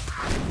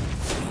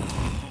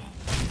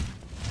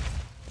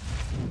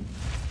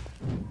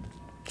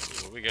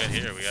 What we got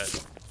here? We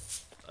got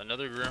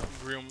another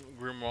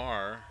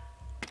grimoire.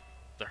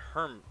 The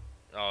herm.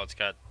 Oh, it's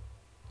got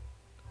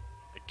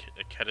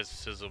a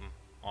catechism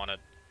on it.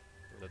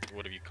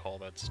 What do you call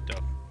that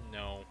stuff?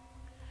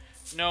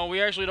 No,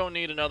 we actually don't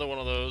need another one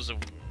of those if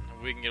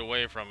we can get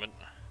away from it.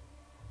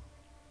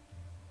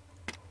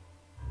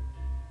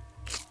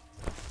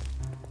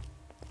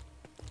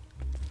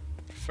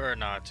 Prefer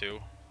not to.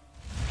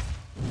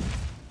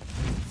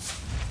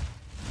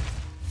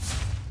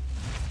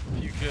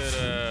 If you could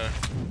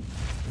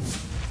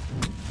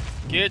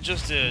get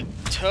just a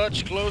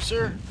touch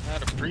closer,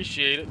 I'd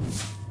appreciate it.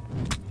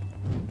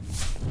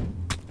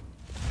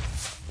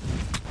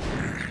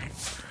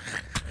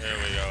 There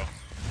we go.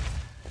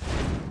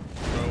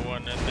 Throw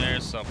one in there,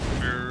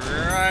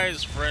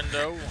 surprise,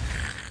 friendo.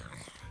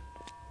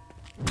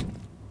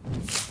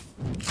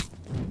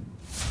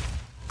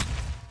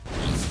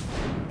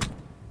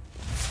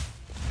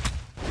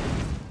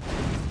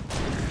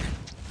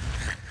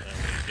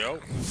 Go.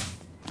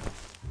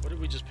 What did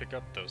we just pick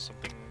up though?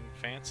 Something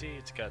fancy?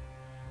 It's got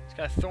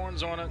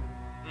thorns on it.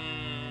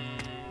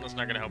 That's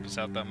not gonna help us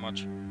out that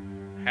much.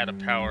 Had a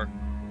power.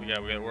 We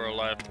got we're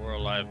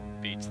alive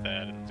beats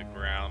that into the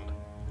ground.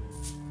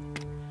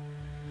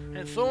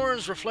 And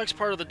thorns reflects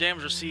part of the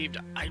damage received.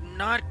 I'm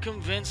not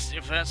convinced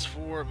if that's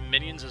for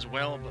minions as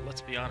well, but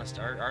let's be honest,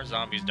 our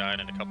zombies died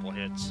in a couple of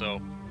hits,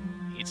 so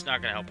it's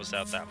not gonna help us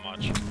out that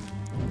much.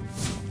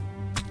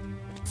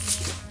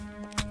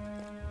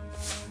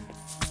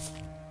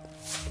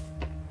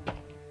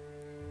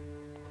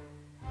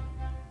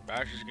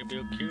 Bosses can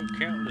be killed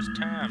countless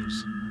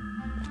times.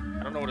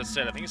 I don't know what it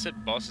said. I think it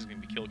said bosses can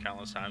be killed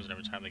countless times, and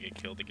every time they get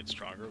killed, they get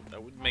stronger.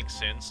 That would make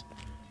sense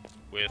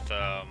with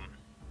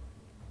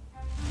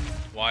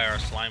why our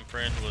slime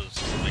friend was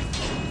like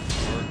level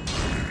 4.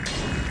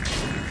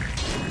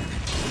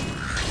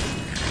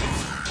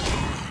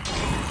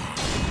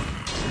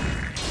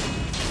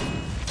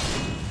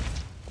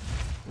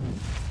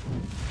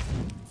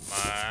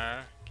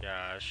 My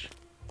gosh.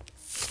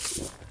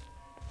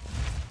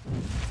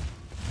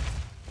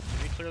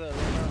 Did we clear that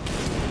room out?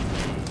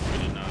 We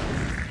did not.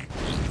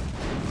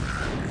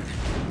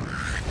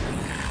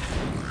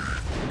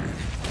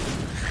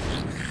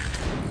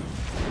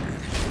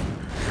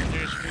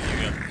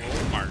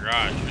 Oh my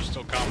gosh, you're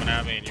still coming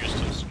at me and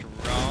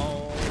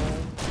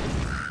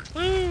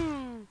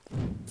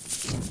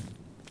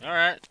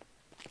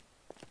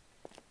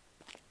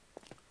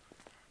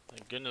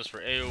goodness, for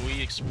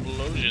AoE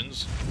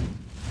explosions.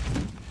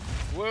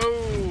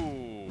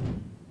 Whoa!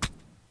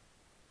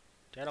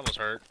 That almost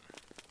hurt.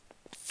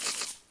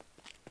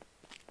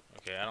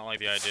 Okay, I don't like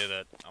the idea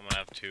that I'm gonna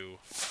have to...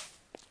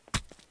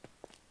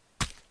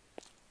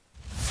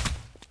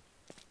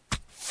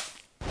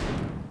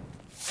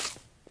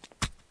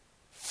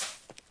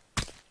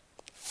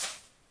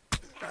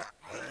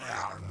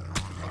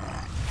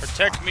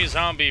 Protect me,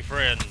 zombie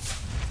friend.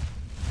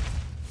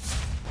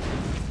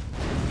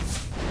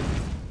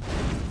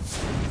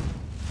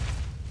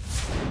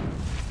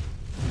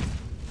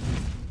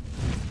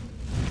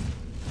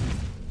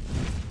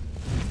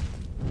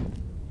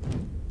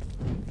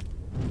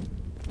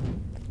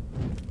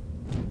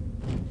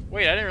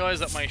 Wait, I didn't realize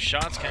that my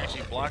shots can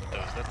actually block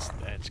those.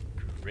 That's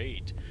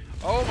great.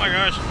 Oh my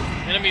gosh!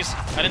 Enemies!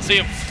 I didn't see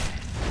him!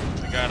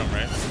 I got him,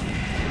 right?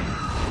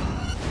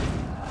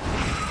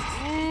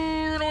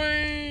 Ooh, run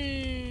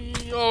away!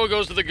 Oh, it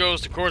goes to the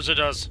ghost. Of course it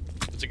does.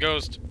 It's a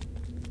ghost.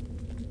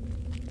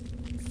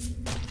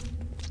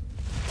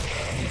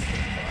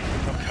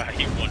 Oh god,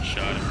 he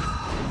one-shot him.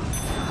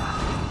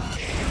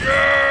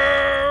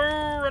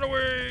 No! Run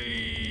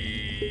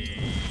away!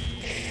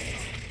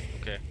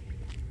 Okay.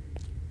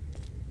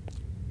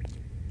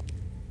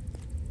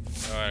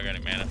 Oh, I got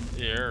any mana.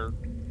 Here.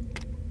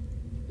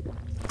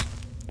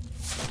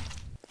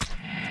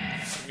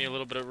 Give me a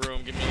little bit of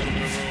room. Give me a little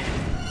bit of room.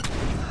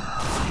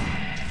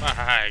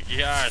 My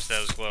gosh,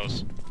 that was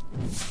close.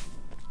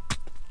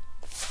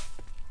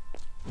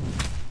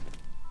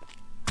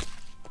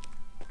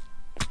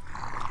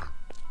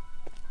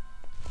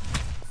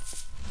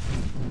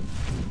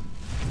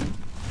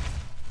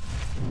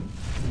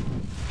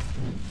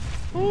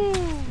 Woo.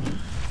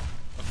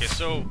 Okay,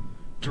 so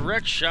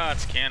direct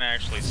shots can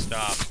actually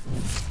stop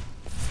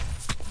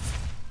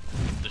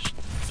the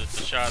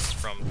shots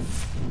from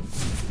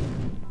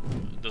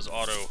those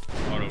auto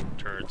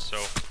turrets, so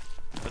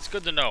that's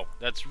good to know.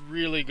 That's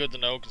really good to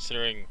know,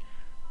 considering,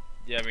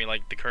 yeah, I mean,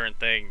 like the current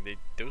thing,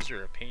 those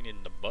are a pain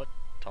in the butt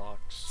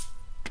talks.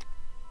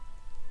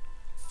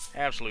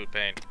 Absolute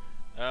pain.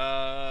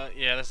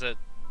 Yeah, that's it.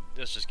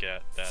 Let's just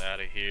get that out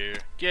of here.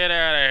 Get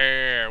out of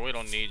here. We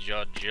don't need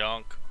your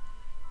junk.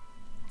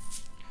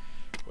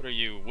 What are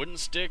you? Wooden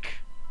stick?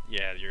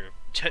 Yeah, you're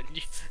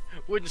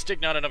wooden stick.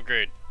 Not an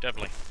upgrade.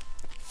 Definitely.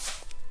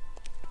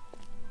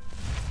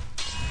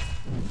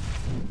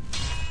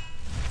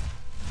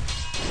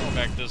 Going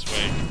back this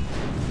way.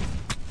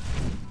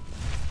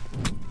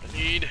 I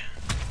need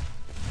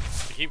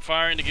to keep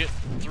firing to get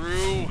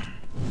through.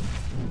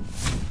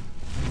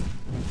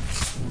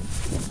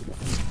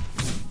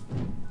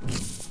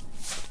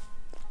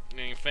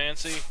 Anything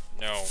fancy?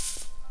 No.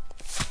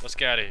 Let's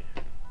get it.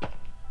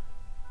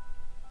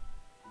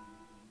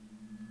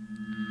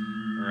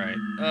 Alright.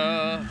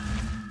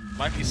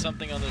 Might be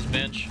something on this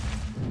bench.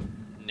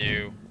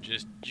 No.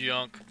 Just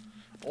junk.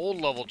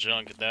 Old level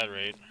junk at that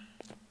rate.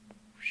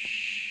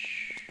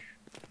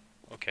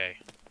 Okay.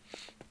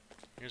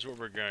 Here's what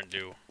we're gonna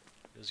do.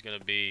 This is gonna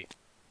be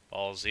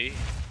ballsy.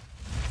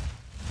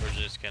 We're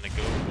just gonna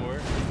go for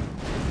it.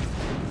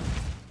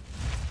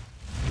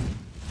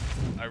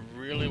 I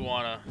really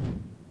wanna...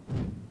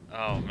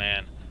 Oh,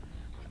 man.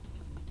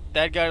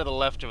 That guy to the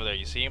left over there,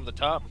 you see him at the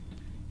top?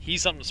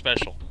 He's something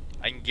special.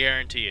 I can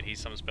guarantee it, he's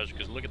something special,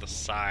 because look at the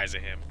size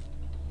of him.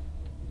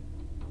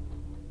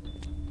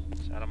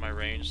 It's out of my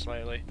range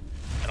slightly.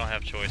 I don't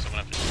have choice, I'm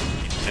gonna have to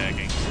keep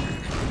attacking.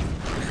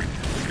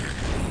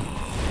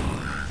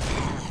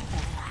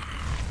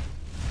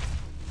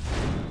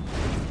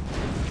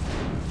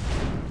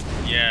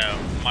 Yeah,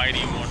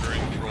 mighty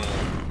wandering troll.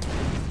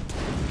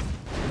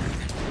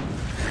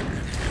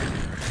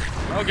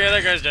 Okay,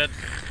 that guy's dead.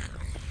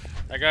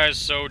 That guy's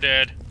so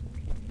dead.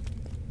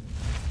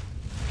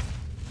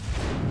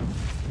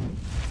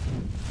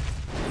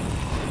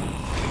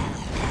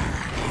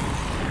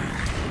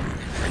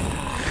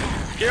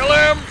 Kill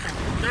him!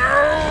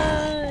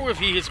 No! If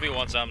he hits me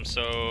once, I'm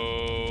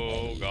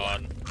so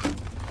gone.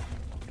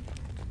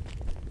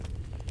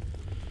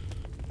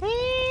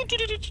 Oh!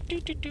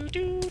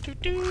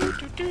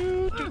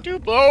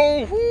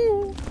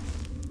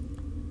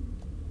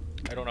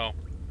 I don't know.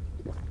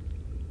 What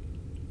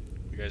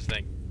do you guys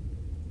think?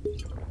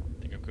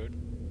 Think I'm good?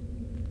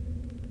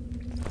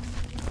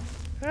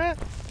 Ah.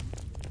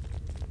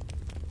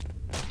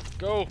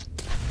 Go,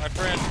 my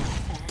friend.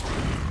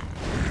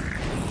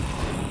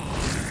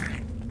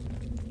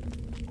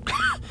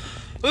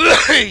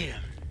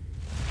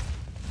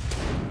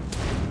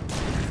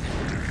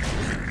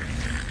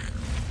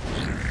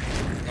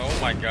 Oh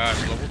my gosh,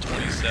 level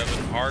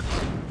 27 hard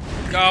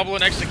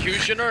goblin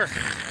executioner?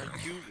 Are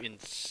you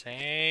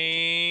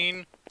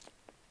insane?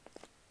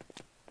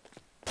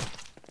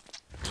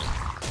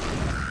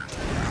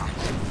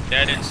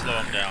 That didn't slow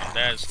him down.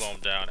 That didn't slow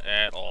him down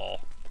at all.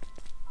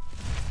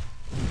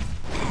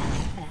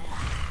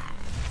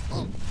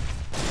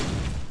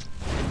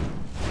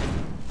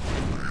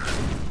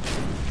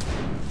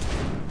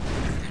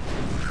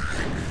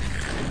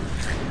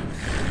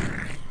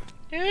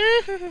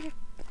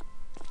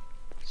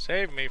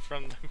 Save me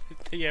from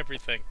the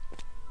everything.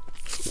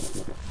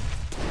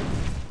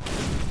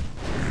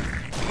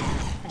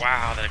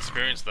 Wow, that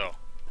experience though.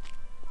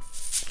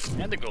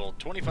 And the gold.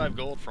 25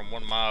 gold from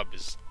one mob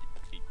is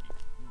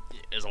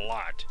a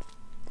lot.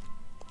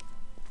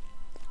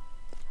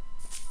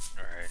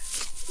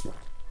 Alright.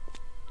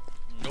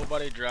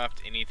 Nobody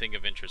dropped anything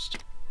of interest.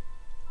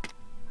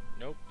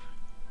 Nope.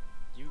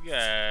 You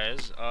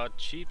guys are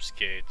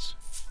cheapskates.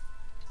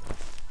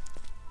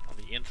 On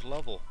the nth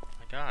level.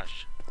 My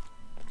gosh.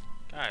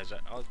 Guys,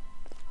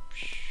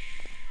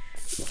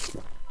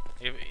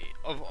 if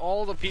of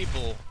all the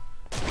people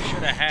who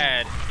should have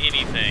had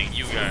anything,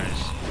 you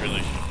guys really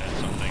should have had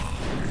something.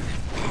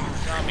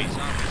 Zombie,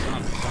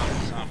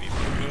 zombie. If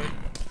you could,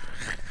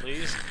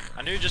 please.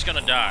 I knew you were just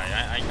gonna die.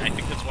 I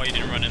think that's why you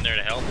didn't run in there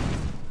to help.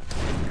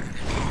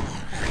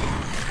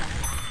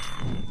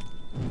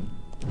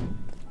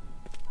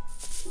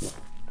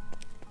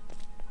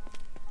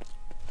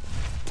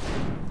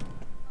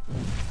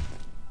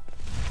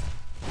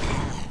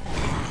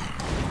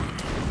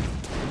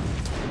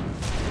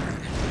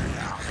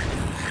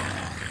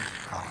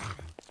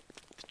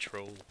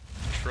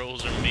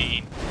 Trolls are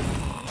mean.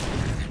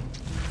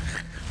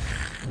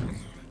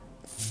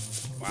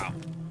 Wow.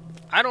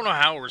 I don't know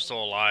how we're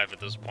still alive at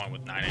this point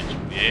with 9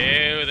 HP.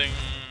 Everything.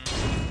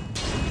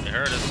 They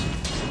hurt us.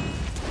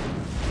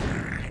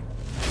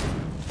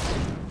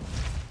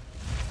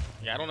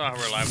 Yeah, I don't know how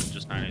we're alive with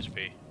just 9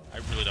 HP. I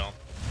really don't.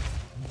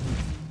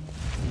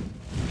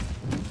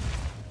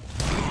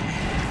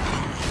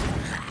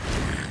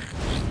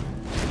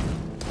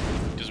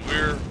 Because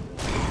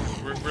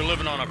we're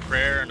living on a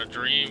prayer and a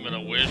dream and a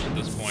wish at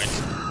this point.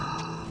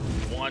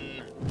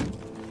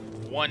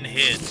 One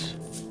hit.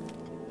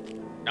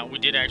 Now we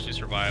did actually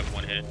survive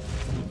one hit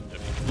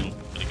a little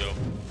bit ago,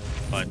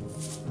 but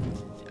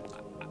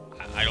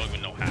I don't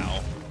even know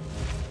how.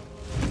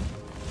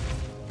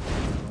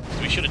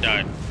 We should have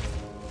died.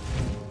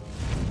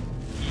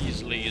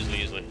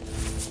 Easily.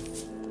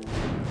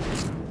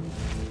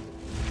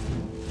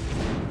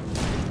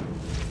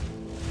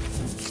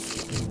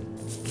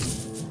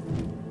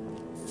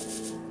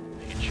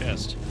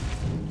 Chest.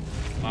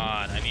 Come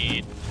on,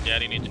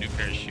 Daddy needs a new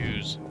pair of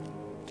shoes.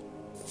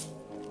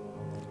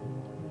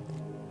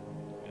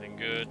 Anything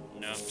good?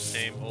 No,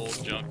 same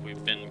old junk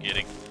we've been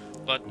getting.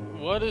 But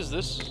what is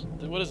this?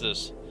 What is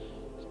this?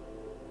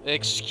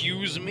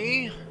 Excuse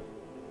me?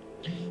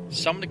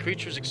 Some of the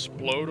creatures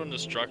explode on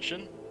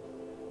destruction?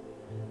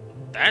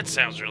 That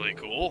sounds really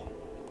cool.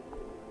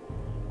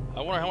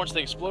 I wonder how much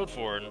they explode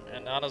for,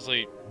 and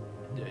honestly,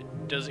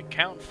 does it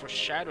count for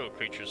shadow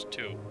creatures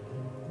too?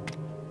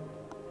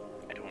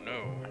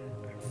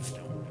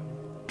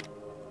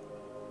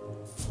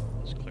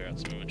 Let's clear out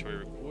some inventory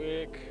real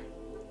quick.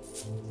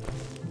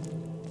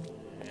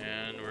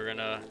 And we're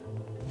gonna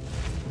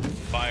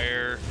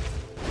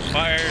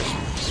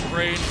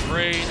spray and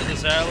pray into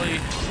this alley.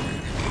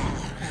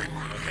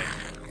 Okay.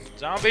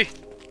 Zombie!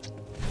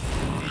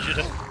 Need you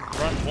to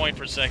run point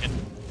for a second.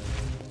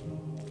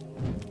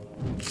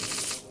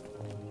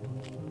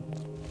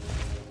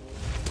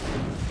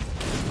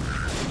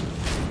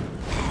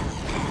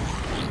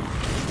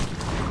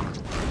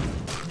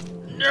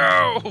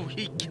 No!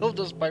 He killed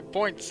us by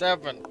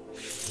 0.7.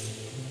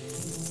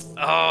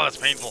 Oh, that's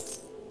painful.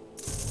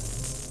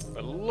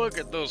 But look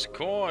at those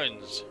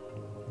coins.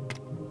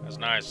 That's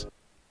nice.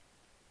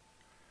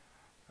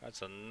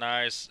 That's a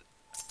nice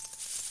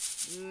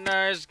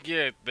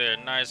get there.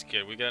 Nice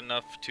get. We got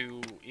enough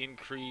to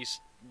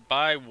increase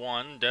by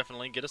 1.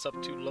 Definitely get us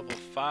up to level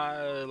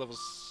 5, level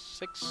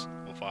 6,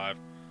 level 5.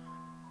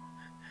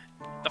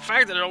 The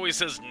fact that it always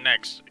says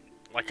next,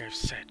 like I've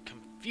said,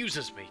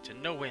 confuses me to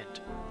no end.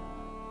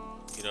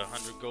 Get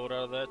 100 gold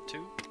out of that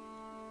too.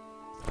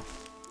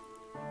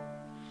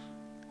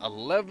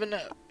 11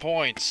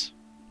 points.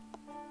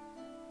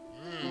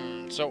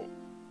 So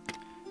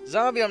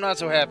zombie I'm not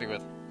so happy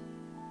with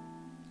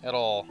at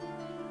all.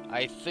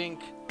 I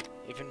think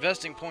if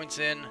investing points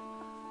in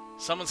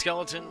summon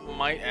skeleton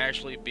might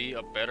actually be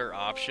a better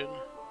option,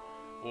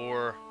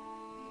 or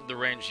the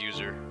ranged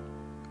user.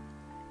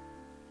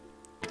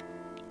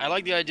 I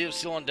like the idea of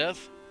Seal on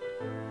Death.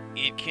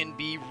 It can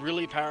be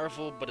really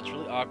powerful, but it's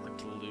really awkward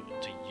to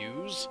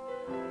use.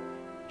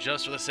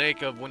 Just for the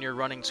sake of when you're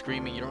running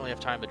screaming, you don't really have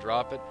time to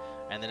drop it.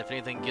 And then if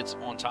anything gets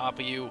on top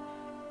of you,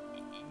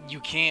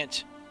 you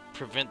can't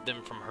prevent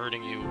them from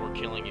hurting you or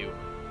killing you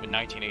with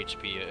 19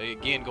 HP.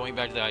 Again, going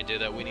back to the idea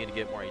that we need to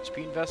get more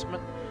HP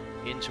investment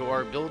into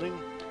our building,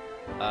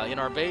 in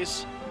our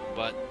base.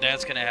 But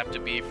that's going to have to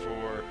be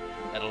for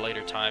at a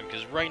later time,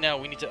 because right now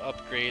we need to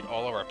upgrade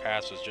all of our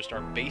passives. Just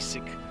our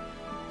basic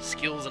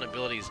skills and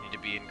abilities need to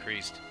be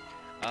increased.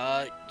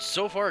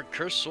 So far,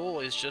 Cursed Soul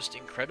is just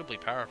incredibly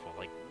powerful,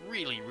 like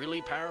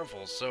really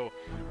powerful. So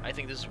I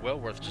think this is well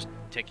worth just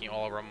taking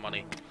all of our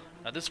money.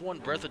 Now this one,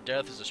 Breath of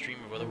Death, is a stream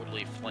of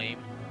otherworldly flame.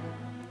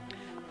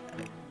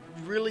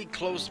 Really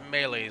close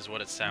melee is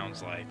what it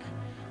sounds like.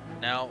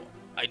 Now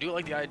I do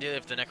like the idea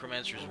if the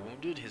necromancer is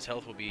wounded, his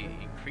health will be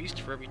increased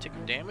for every tick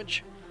of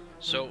damage.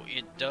 So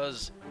it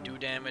does do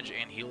damage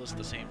and heal us at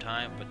the same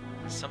time, but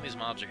some of these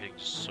mobs are hitting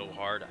so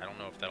hard, I don't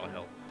know if that'll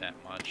help that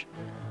much.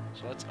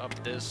 So let's up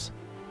this.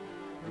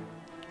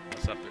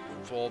 It's up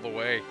all the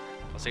way.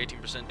 Plus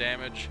 18%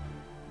 damage.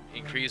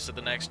 Increase of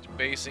the next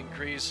base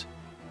increase.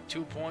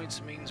 2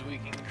 points means we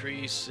can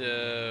increase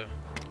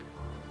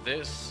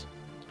this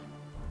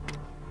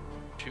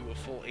to a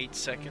full 8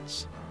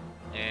 seconds.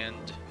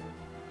 And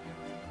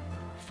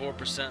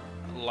 4%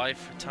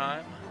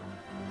 lifetime.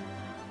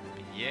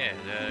 Yeah,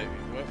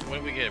 what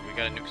did we get? We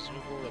got a new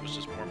consumable that was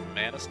just more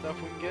mana stuff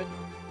we can get.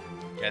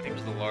 Yeah, I think it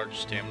was the large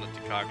stamina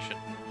decoction.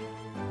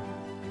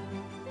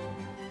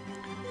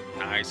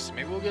 Nice.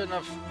 Maybe we'll get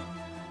enough.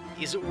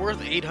 Is it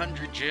worth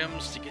 800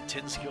 gems to get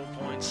 10 skill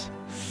points?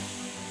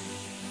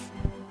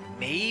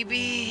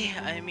 Maybe.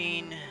 I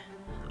mean,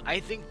 I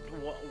think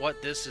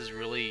what this is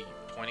really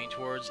pointing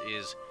towards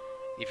is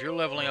if you're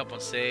leveling up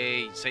on,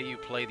 say you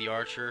play the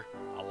archer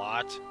a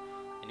lot,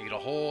 and you get a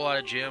whole lot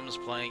of gems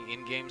playing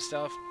in-game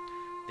stuff,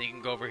 then you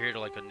can go over here to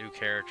like a new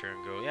character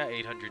and go, yeah,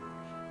 800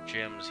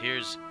 gems.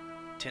 Here's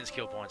 10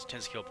 skill points,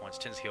 10 skill points,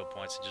 10 skill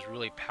points, and just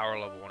really power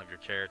level one of your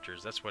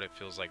characters. That's what it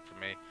feels like for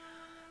me,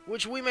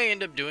 which we may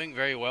end up doing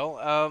very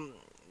well.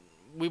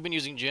 We've been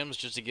using gems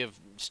just to give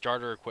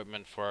starter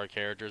equipment for our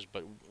characters,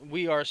 but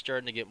we are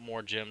starting to get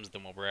more gems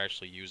than what we're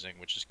actually using,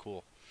 which is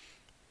cool.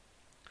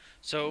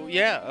 So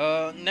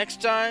yeah,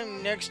 next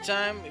time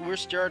we're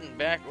starting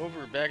back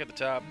at the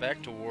top,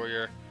 back to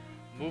warrior,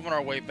 moving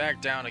our way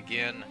back down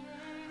again.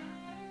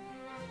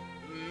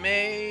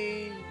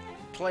 May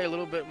play a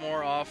little bit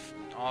more off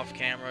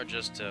camera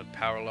just to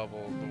power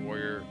level the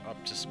warrior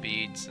up to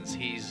speed, since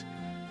he's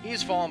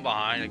fallen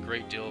behind a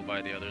great deal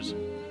by the others,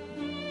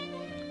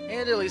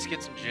 and at least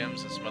get some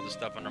gems and some other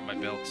stuff under my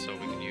belt so we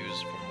can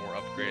use for more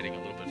upgrading a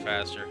little bit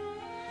faster.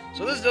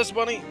 So this is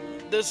Dustbunny.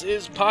 This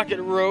is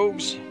Pocket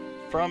Rogues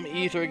from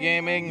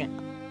Ethergaming,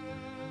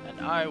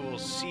 and I will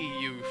see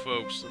you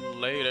folks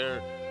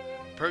later.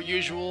 Per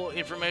usual,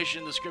 information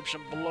in the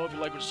description below. If you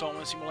like what you saw, want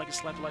to see more, like it,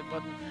 slap the like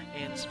button,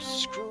 and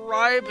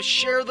subscribe,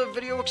 share the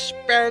video,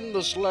 expand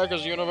the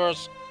Slackers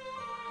universe.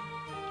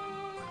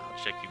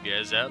 I'll check you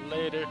guys out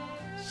later.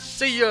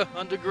 See ya,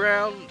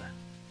 underground.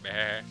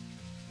 Bye.